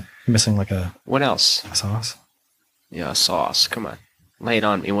 Yeah, but missing like a What else? sauce. Yeah, sauce. Come on. Lay it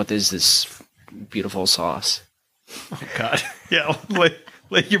on me. What is this beautiful sauce? Oh, God. Yeah, lay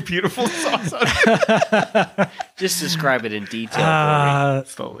your beautiful sauce on Just describe it in detail it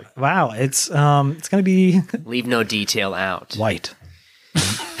slowly. Wow, it's going to be for me. Leave no detail out. white,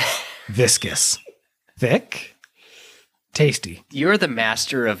 viscous, thick, tasty, You're the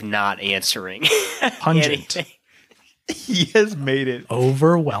master of not answering. pungent, anything. He has made it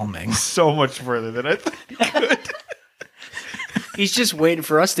overwhelming. so much further than I thought he could. He's just waiting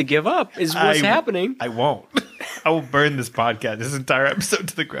for us to give up, is what's happening. I won't. I will burn this podcast, this entire episode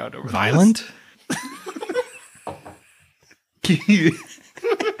to the ground over this. Violent?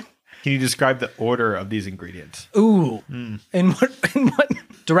 Can you describe the order of these ingredients? Ooh. In what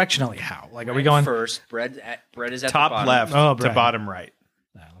directionally how? Like are we going First, bread is at Top the bottom. left Oh, to bread. bottom right.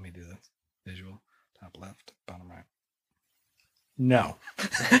 Nah, let me do this. Visual. Top left, bottom right. No.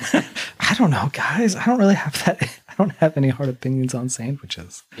 I don't know, guys. I don't really have that. I don't have any hard opinions on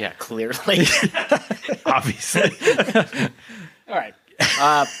sandwiches. Yeah, clearly. Obviously. All right.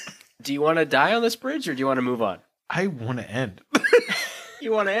 Do you want to die on this bridge or do you want to move on? I want to end.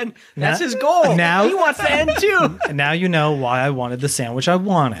 You want to end? That's Now- his goal. now- He wants to end too. And now you know why I wanted the sandwich I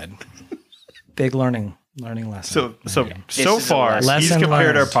wanted. Big learning lesson. So is a far, he's lesson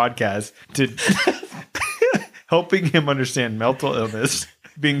compared our learned. podcast to helping him understand mental illness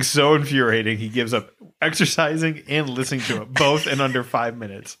being so infuriating he gives up exercising and listening to it both in under 5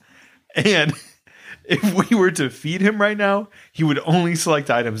 minutes. And if we were to feed him right now, he would only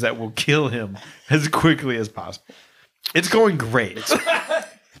select items that will kill him as quickly as possible. It's going great.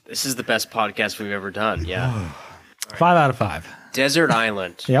 This is the best podcast we've ever done. Yeah. 5 out of 5. Desert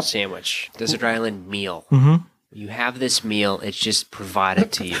Island Yep. sandwich. Desert Island meal. Mm-hmm. You have this meal, it's just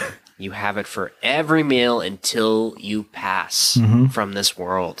provided to you. You have it for every meal until you pass from this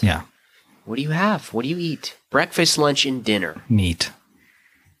world. Yeah. What do you have? What do you eat? Breakfast, lunch, and dinner. Meat.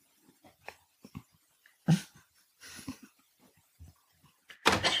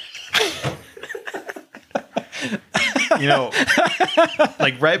 You know,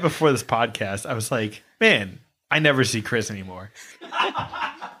 like right before this podcast, I was like, man, I never see Chris anymore.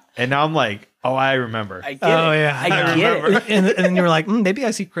 And now I'm like, oh, I remember. I get it. I get it. remember. And then you were like, maybe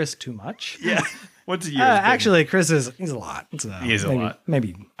I see Chris too much. Yeah. What's a year? Actually, he's a lot. He is a maybe, lot.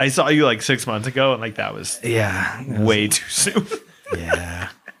 Maybe. I saw you like 6 months ago, and like that was Yeah. way too soon. Yeah.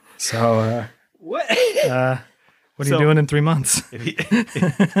 So, What? what are So- you doing in 3 months?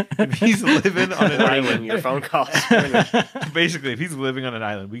 If he's living on an Recording island, your phone calls. basically, if he's living on an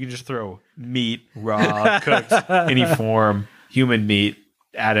island, we can just throw meat, raw, cooked, any form, human meat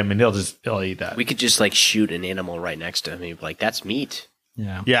at him, and he'll eat that. We could just like shoot an animal right next to him. He'd be like, that's meat,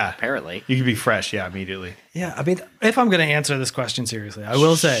 Yeah. Yeah. apparently. You can be fresh, yeah, immediately. Yeah. I mean, if I'm going to answer this question seriously, I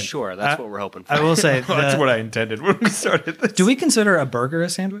will say. Sure, that's what we're hoping for. I will say. Well, that's what I intended when we started this. Do we consider a burger a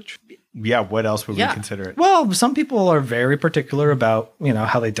sandwich? Yeah, what else would Yeah. we consider it? Well, some people are very particular about,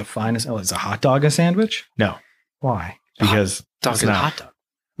 how they define as, is a hot dog a sandwich? No, Why? because Dog it's is a not hot dog.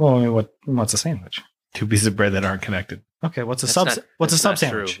 Well, I mean, what's a sandwich? two pieces of bread that aren't connected. Okay, what's a That's sub? not- What's a that's sub not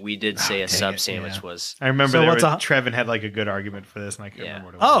sandwich? true. We did say a dang sub it, sandwich yeah. was. I remember So what's Trevin had like a good argument for this, and I can't Yeah. remember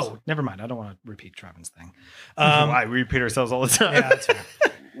what it was. Oh, never mind. I don't want to repeat Trevin's thing. Why? We repeat ourselves all the time. Yeah, that's fair.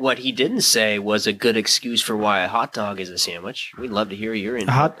 What he didn't say was a good excuse for why a hot dog is a sandwich. We'd love to hear your A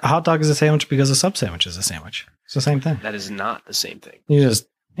input. hot dog is a sandwich because a sub sandwich is a sandwich. It's the same thing. That is not the same thing. You just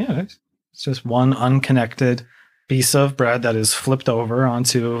it's just one unconnected piece of bread that is flipped over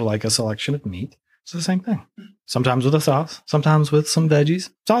onto like a selection of meat. It's the same thing. Sometimes with a sauce, sometimes with some veggies.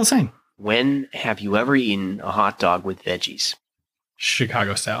 It's all the same. When have you ever eaten a hot dog with veggies?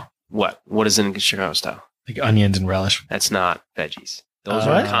 Chicago style, What? What is in Chicago style? like onions and relish. That's not veggies. Those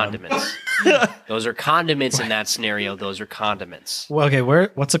What? are condiments. Those are condiments in that scenario. Those are condiments. Well, okay,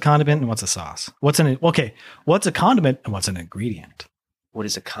 what's a condiment and what's a sauce? What's a condiment and what's an ingredient? What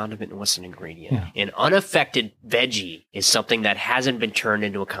is a condiment and what's an ingredient? Yeah. An unaffected veggie is something that hasn't been turned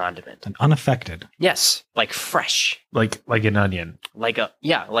into a condiment. An unaffected. Yes, like fresh. like an onion. Like an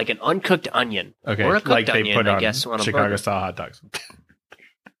uncooked onion. Okay, Or a cooked like they onion, put I on guess, on a Chicago burger. style hot dogs.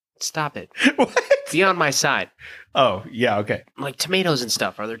 Stop it. What? Be on my side. Oh yeah, okay. Like tomatoes and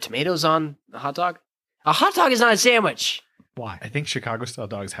stuff. Are there tomatoes on a hot dog? A hot dog is not a sandwich. Why? I think Chicago style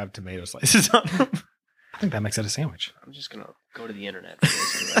dogs have tomato slices on them. I think that makes it a sandwich. I'm just going to go to the internet for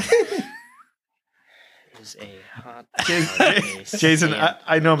this. Is a hot dog a Jason, sand-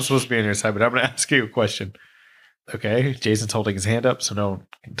 I know I'm supposed to be on your side, but I'm going to ask you a question. Okay, Jason's holding his hand up, so no one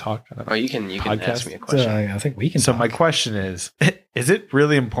can talk. Oh, you can Podcast? ask me a So, question. I think we can. So talk. my question is it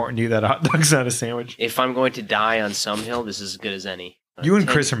really important to you that a hot dog's not a sandwich? If I'm going to die on some hill, this is as good as any. You and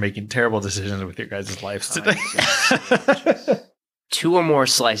Chris are making terrible decisions with your guys' lives today. 2 or more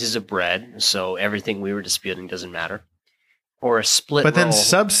slices of bread, so everything we were disputing doesn't matter. Or a split But then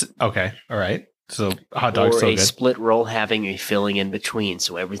roll. okay, all right. So hot dog's Or still a good. split roll having a filling in between,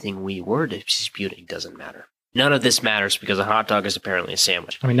 so everything we were disputing doesn't matter. None of this matters because a hot dog is apparently a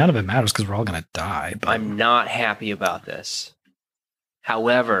sandwich. I mean, none of it matters because we're all going to die. But I'm not happy about this.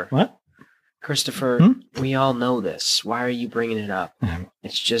 However, what? Christopher, we all know this. Why are you bringing it up? Yeah.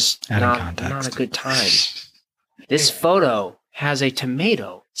 It's just Adding not context. a good time. This photo has a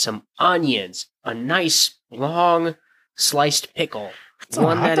tomato, some onions, a nice long sliced pickle. It's on a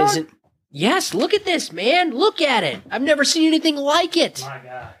One hot that dog? isn't. Yes, look at this, man. Look at it. I've never seen anything like it. My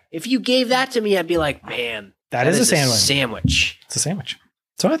God. If you gave that to me, I'd be like, man, That is a sandwich. sandwich. It's a sandwich.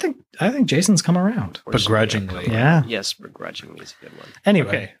 So I think Jason's come around. Begrudgingly. Yeah. Yes, begrudgingly is a good one. Anyway,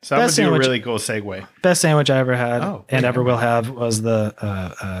 Okay, so I'm going best to do a sandwich, really cool segue. best sandwich I ever had Oh, and yeah. ever will have was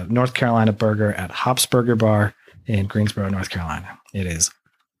the North Carolina burger at Hops Burger Bar in Greensboro, North Carolina. It is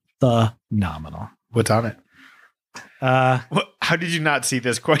phenomenal. What's on it? How did you not see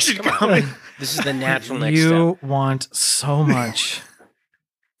this question coming? This is the natural next step. You want so much.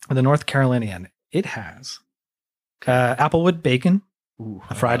 The North Carolinian. It has applewood bacon, Ooh,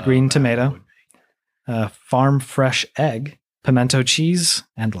 a fried green tomato, farm fresh egg, pimento cheese,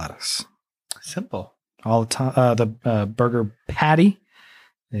 and lettuce. Simple. All the time. The burger patty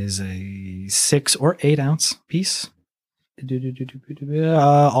is a 6 or 8 ounce piece.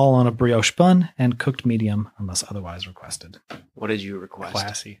 All on a brioche bun and cooked medium unless otherwise requested. What did you request?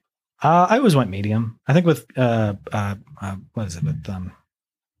 Classy. I always went medium. I think with what is it with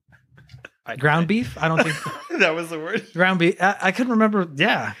Ground beef? I don't think That was the word. ground beef. I couldn't remember.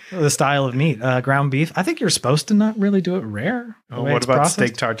 Yeah, the style of meat. Ground beef. I think you're supposed to not really do it rare. the Oh, way what it's about processed.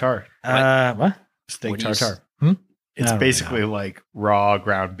 steak tartare? What? Steak What do you tartare. I It's don't basically like raw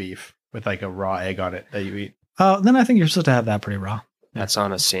ground beef with like a raw egg on it that you eat. Oh, then I think you're supposed to have that pretty raw. That's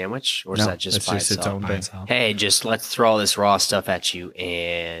on a sandwich, or is No, that just it's by just its itself? own by thing. itself. Hey, just let's throw all this raw stuff at you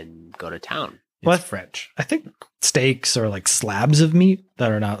and go to town. It's What? French. I think steaks are like slabs of meat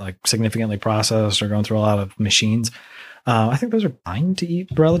that are not like significantly processed or going through a lot of machines. I think those are fine to eat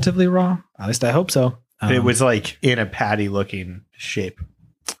relatively raw. At least I hope so. It was like in a patty looking shape.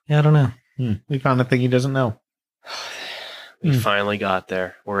 Yeah, I don't know. We found a thing he doesn't know. We finally got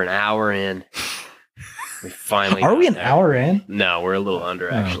there. We're an hour in. We finally Are got we an there. hour in? No, we're a little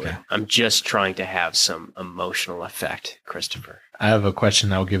under, Oh, actually. okay. I'm just trying to have some emotional effect, Christopher. I have a question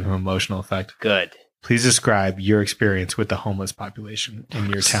that will give him emotional effect. Good. Please describe your experience with the homeless population in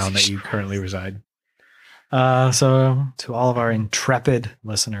your town that you currently reside. So to all of our intrepid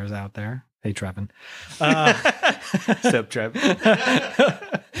listeners out there, hey Trevin. Step Trev.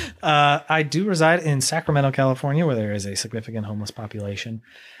 I do reside in Sacramento, California, where there is a significant homeless population,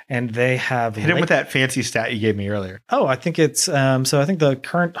 and they have Hit him with that fancy stat you gave me earlier. Oh, I think it's so. I think the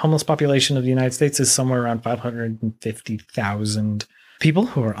current homeless population of the United States is somewhere around 550,000 people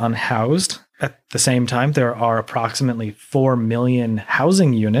who are unhoused. At the same time, there are approximately 4 million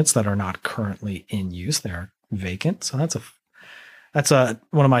housing units that are not currently in use; they're vacant. So that's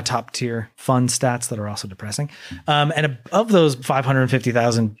one of my top tier fun stats that are also depressing. And of those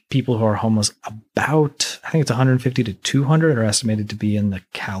 550,000 people who are homeless, about I think it's 150 to 200 are estimated to be in the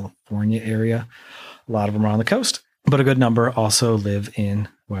California area. A lot of them are on the coast, but a good number also live in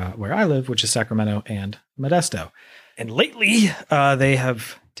where I live, which is Sacramento and Modesto. And lately, they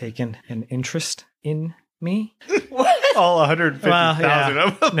have taken an interest in me. All 150,000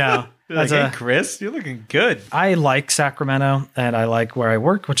 of them. No, Like, that's hey, Chris, you're looking good. I like Sacramento and I like where I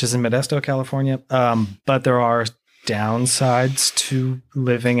work, which is in Modesto, California. But there are downsides to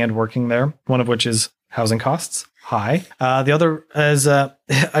living and working there. One of which is housing costs high. The other is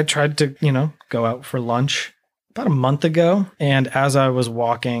I tried to go out for lunch about a month ago, and as I was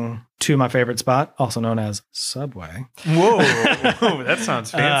walking to my favorite spot, also known as Subway, Whoa, that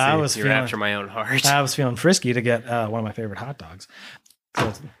sounds fancy. You're after my own heart. I was feeling frisky to get one of my favorite hot dogs.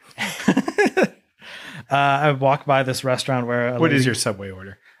 So I walked by this restaurant where What is your Subway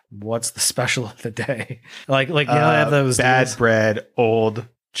order? what's the special of the day? Like I have those bad deals. bread, old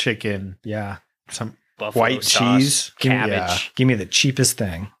chicken, Yeah, some Buffalo white sauce, cheese, cabbage. give me the cheapest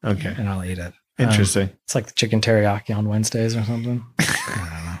thing, Okay, and I'll eat it. interesting. It's like the chicken teriyaki on Wednesdays or something.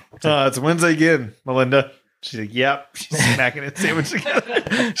 It's Wednesday again, Melinda. She's like, yep. She's smacking a sandwich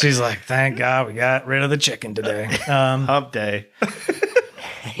together. She's like, "Thank God we got rid of the chicken today." Hump day.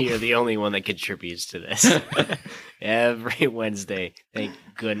 You're the only one that contributes to this. Every Wednesday. Thank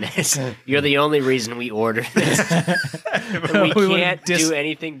goodness. You're the only reason we order this. And we We can't would do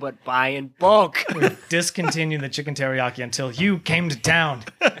anything but buy in bulk. Discontinue the chicken teriyaki until you came to town.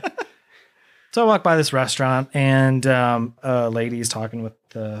 So I walk by this restaurant, and a lady's talking with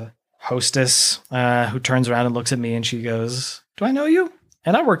the hostess, who turns around and looks at me, and she goes, "Do I know you?"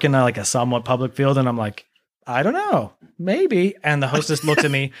 And I work in like a somewhat public field, and I'm like, "I don't know, maybe." And the hostess looks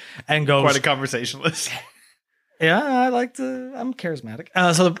at me and goes, Quite a conversationalist. "Yeah, I'm charismatic."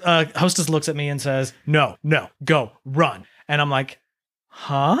 So the hostess looks at me and says, no, go, run." And I'm like,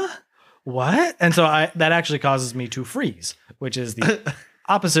 "Huh? What?" And so that actually causes me to freeze, which is the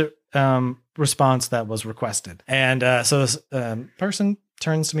opposite response that was requested. And so this person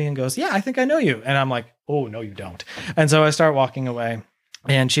turns to me and goes, "Yeah, I think I know you." And I'm like, "Oh, no, you don't." And so I start walking away,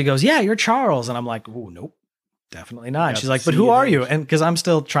 and she goes, "Yeah, you're Charles." And I'm like, "Oh, nope, definitely not." And she's like, "But who are you?" And because I'm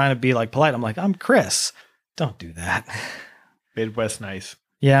still trying to be like polite, I'm like, "I'm Chris." Don't do that. Midwest nice.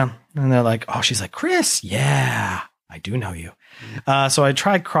 Yeah. And they're like, "Oh," she's like, "Chris, yeah, I do know you." So I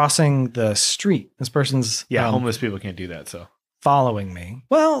tried crossing the street. This person's Yeah, homeless people can't do that. So following me.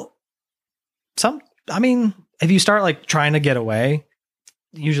 Well, if you start like trying to get away,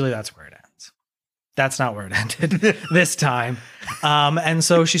 usually that's where it ends. That's not where it ended this time. And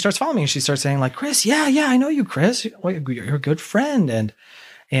so she starts following me, and she starts saying like, "Chris, yeah, I know you, Chris. You're a good friend."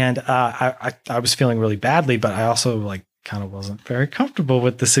 And I was feeling really badly, but I also like kind of wasn't very comfortable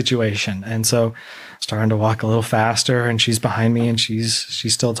with the situation. And so starting to walk a little faster, and she's behind me, and she's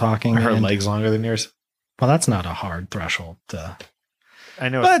still talking. are her and- legs longer than yours? Well, that's not a hard threshold to. I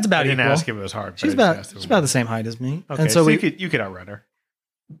know. But it's about I didn't equal. ask if it was hard. but She's I just asked about if it was. the same height as me. Okay, And so we you could outrun her.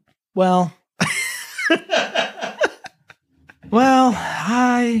 well,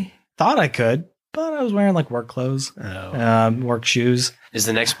 I thought I could. but I was wearing like work clothes, work shoes. Is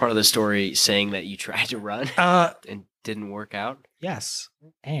the next part of the story saying that you tried to run and didn't work out? Yes.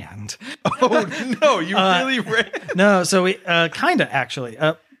 And Oh no, you really ran. no, so we kind of actually.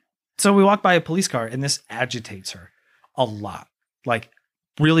 So we walk by a police car, and this agitates her a lot. Like,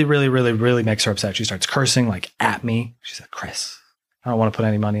 really, really, really, really makes her upset. She starts cursing like at me. She said, "Chris, I don't want to put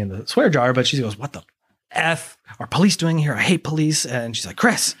any money in the swear jar," but she goes, "What the F are police doing here? I hate police." And she's like,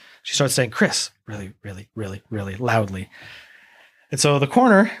 "Chris." She starts saying "Chris" really, really, really, really loudly. And so the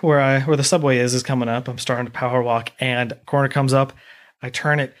corner where the subway is coming up. I'm starting to power walk, and corner comes up. I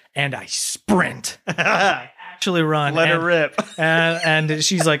turn it and I sprint. I actually run. Let her rip. And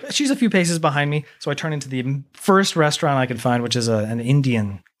she's a few paces behind me. So I turn into the first restaurant I can find, which is an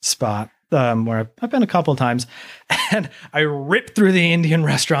Indian spot where I've been a couple of times. And I rip through the Indian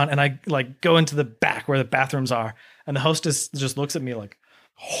restaurant and I like go into the back where the bathrooms are. And the hostess just looks at me like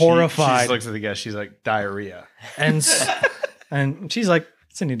horrified. She just looks at the guest. She's like, diarrhea. And she's like,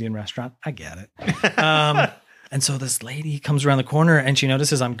 "It's an Indian restaurant. I get it." And so this lady comes around the corner and she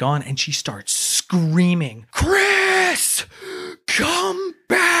notices I'm gone and she starts screaming, "Chris, come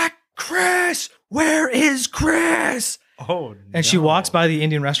back, Chris. Where is Chris?" Oh, And she walks by the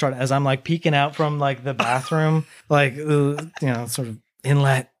Indian restaurant as I'm like peeking out from like the bathroom, like, sort of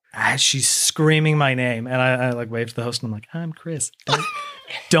inlet, as she's screaming my name. And I like wave to the host and I'm like, "I'm Chris.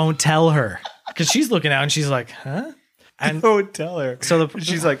 Don't tell her." Cause she's looking out and she's like, "Huh?" And don't tell her. so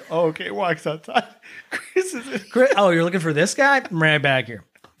She's like, "Oh, okay." Walks outside. Chris is in. "Chris, oh, you're looking for this guy? I'm right back here."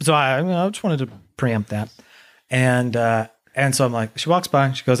 So I just wanted to preempt that. And so I'm like, she walks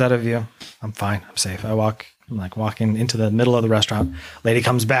by, she goes out of view. I'm fine. I'm safe. I'm like walking into the middle of the restaurant. Lady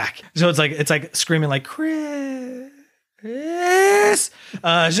comes back. So it's like screaming like, "Chris."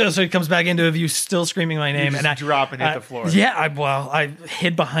 So he comes back into a view, still screaming my name. And I drop and hit the floor. Yeah. I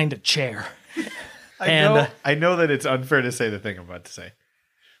hid behind a chair. I know that it's unfair to say the thing I'm about to say,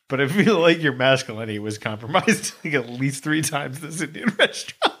 but I feel like your masculinity was compromised like at least 3 times this Indian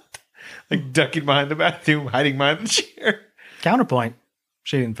restaurant. Like ducking behind the bathroom, hiding behind the chair. Counterpoint.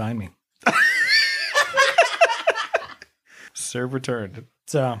 She didn't find me. Serve returned.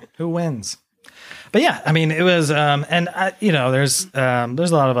 So who wins? But yeah, I mean, it was, there's a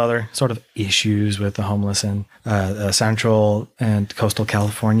lot of other sort of issues with the homeless in central and coastal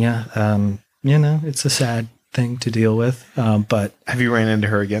California. It's a sad thing to deal with. But have you ran into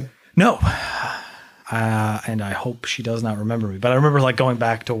her again? No. And I hope she does not remember me. But I remember like going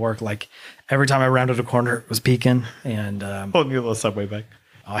back to work, like every time I rounded a corner, it was peaking. And holding your little Subway bag.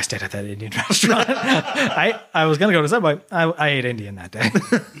 Oh, I stayed at that Indian restaurant. I was gonna go to Subway. I ate Indian that day.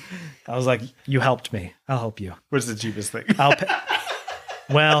 I was like, "You helped me. I'll help you." What's the cheapest thing? I'll pay.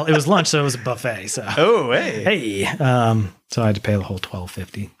 Well, it was lunch, so it was a buffet. So hey. So I had to pay the whole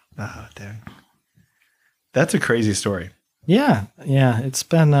 $12.50. Oh, damn. That's a crazy story. Yeah. It's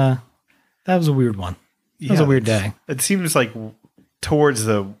been that was a weird one. It was a weird day. It seems like towards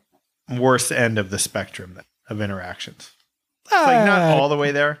the worst end of the spectrum of interactions. It's like not all the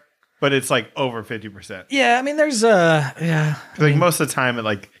way there, but it's like over 50%. Yeah, I mean, there's like most of the time,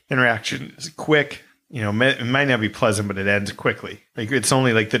 like interaction is quick. It might not be pleasant, but it ends quickly. Like it's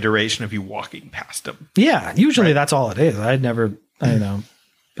only like the duration of you walking past them. Yeah, usually that's all it is. I'd never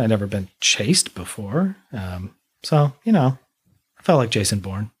been chased before, so I felt like Jason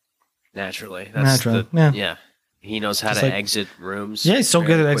Bourne. Naturally, yeah. He knows how to exit rooms. Yeah, he's so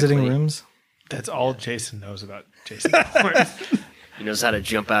good at exiting rooms. That's all Jason knows about Jason Bourne. He knows how to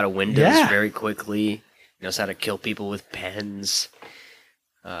jump out of windows very quickly. He knows how to kill people with pens.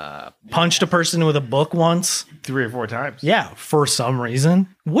 Punched a person with a book once. 3 or 4 times. Yeah, for some reason.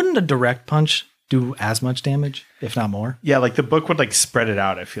 Wouldn't a direct punch do as much damage, if not more? Yeah, like the book would like sred it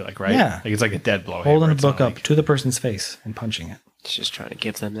out, I feel like, right? Yeah. Like it's like a dead blow. Holding a book up to the person's face and punching it. He's just trying to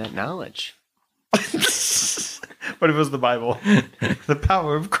give them that knowledge. What if it was the Bible? The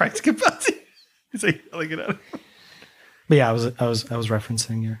power of Christ compels you. He's like yelling it out. But yeah, I was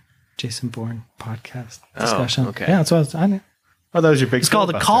referencing your Jason Bourne podcast discussion. Oh, okay. Yeah, that's what I knew. Oh, that was your big. It's called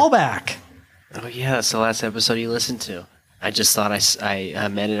a callback. Oh yeah, that's the last episode you listened to. I just thought I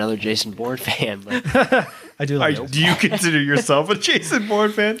met another Jason Bourne fan. But I do. Do you consider yourself a Jason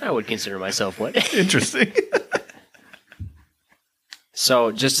Bourne fan? I would consider myself one. Interesting.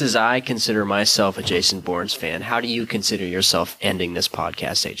 So, just as I consider myself a Jason Bourne's fan, how do you consider yourself ending this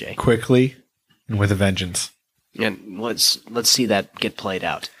podcast, AJ? Quickly and with a vengeance. And let's see that get played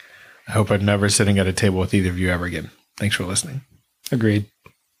out. I hope I'm never sitting at a table with either of you ever again. Thanks for listening. Agreed.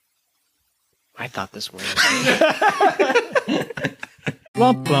 I thought this one.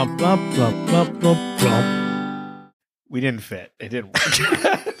 Blump, blump, blump, blump, blump, blump, blump. We didn't fit. It didn't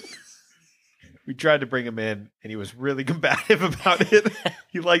work. We tried to bring him in, and he was really combative about it.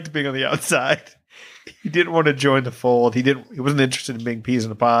 He liked being on the outside. He didn't want to join the fold. He wasn't interested in being peas in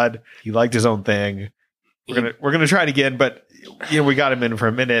the pod. He liked his own thing. We're gonna try it again, but we got him in for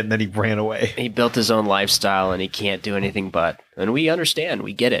a minute, and then he ran away. He built his own lifestyle, and he can't do anything but. And we understand.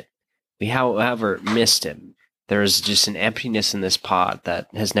 We get it. We, however, missed him. There is just an emptiness in this pod that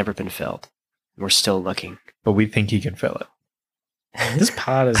has never been filled. We're still looking. But we think he can fill it. This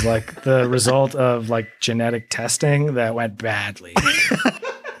pod is like the result of like genetic testing that went badly.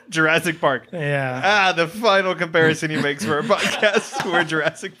 Jurassic Park. Yeah. The final comparison he makes for our podcast were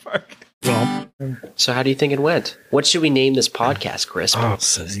Jurassic Park. So how do you think it went? What should we name this podcast, Chris? Oh,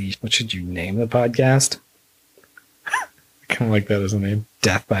 Suzy, what should you name the podcast? I kind of like that as a name.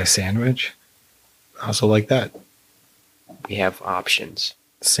 Death by Sandwich. I also like that. We have options.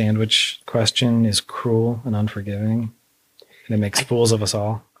 Sandwich question is cruel and unforgiving. And it makes fools of us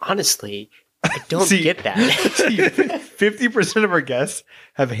all. Honestly, I don't get that. 50% of our guests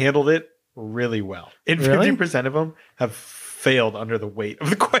have handled it really well. And Really? 50% of them have failed under the weight of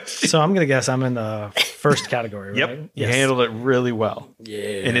the question. So I'm going to guess I'm in the first category, Yep. right? You Yes. handled it really well. Yeah.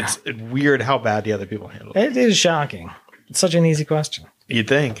 And it's weird how bad the other people handled it. It is shocking. It's such an easy question. You'd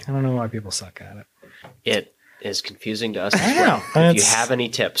think. I don't know why people suck at it. It is confusing to us as I well. know. If you It's- have any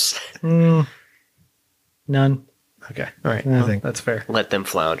tips, None. Okay. All right. I Well, think- that's fair. let them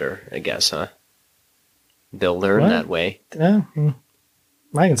flounder, I guess, huh? They'll learn What? that way. I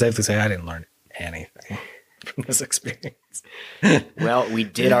can safely say I didn't learn anything from this experience. Well, we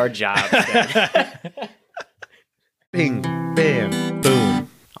did our job. then. Bing, bam, boom.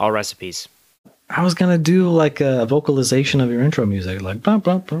 All recipes. I was going to do like a vocalization of your intro music, like blum,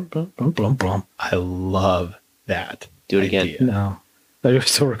 blum, blum, blum, blum, blum, blum. I love that. Do it again. idea. No. Are you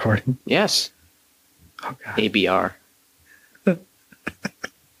still recording? Yes. Oh, God. ABR.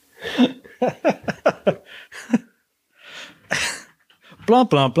 Blum,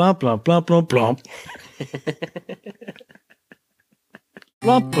 blum, blum, blum, blum, blum, blum.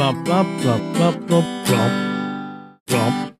 Blum, blum, blum, blum, blum, blum, blum. Blum.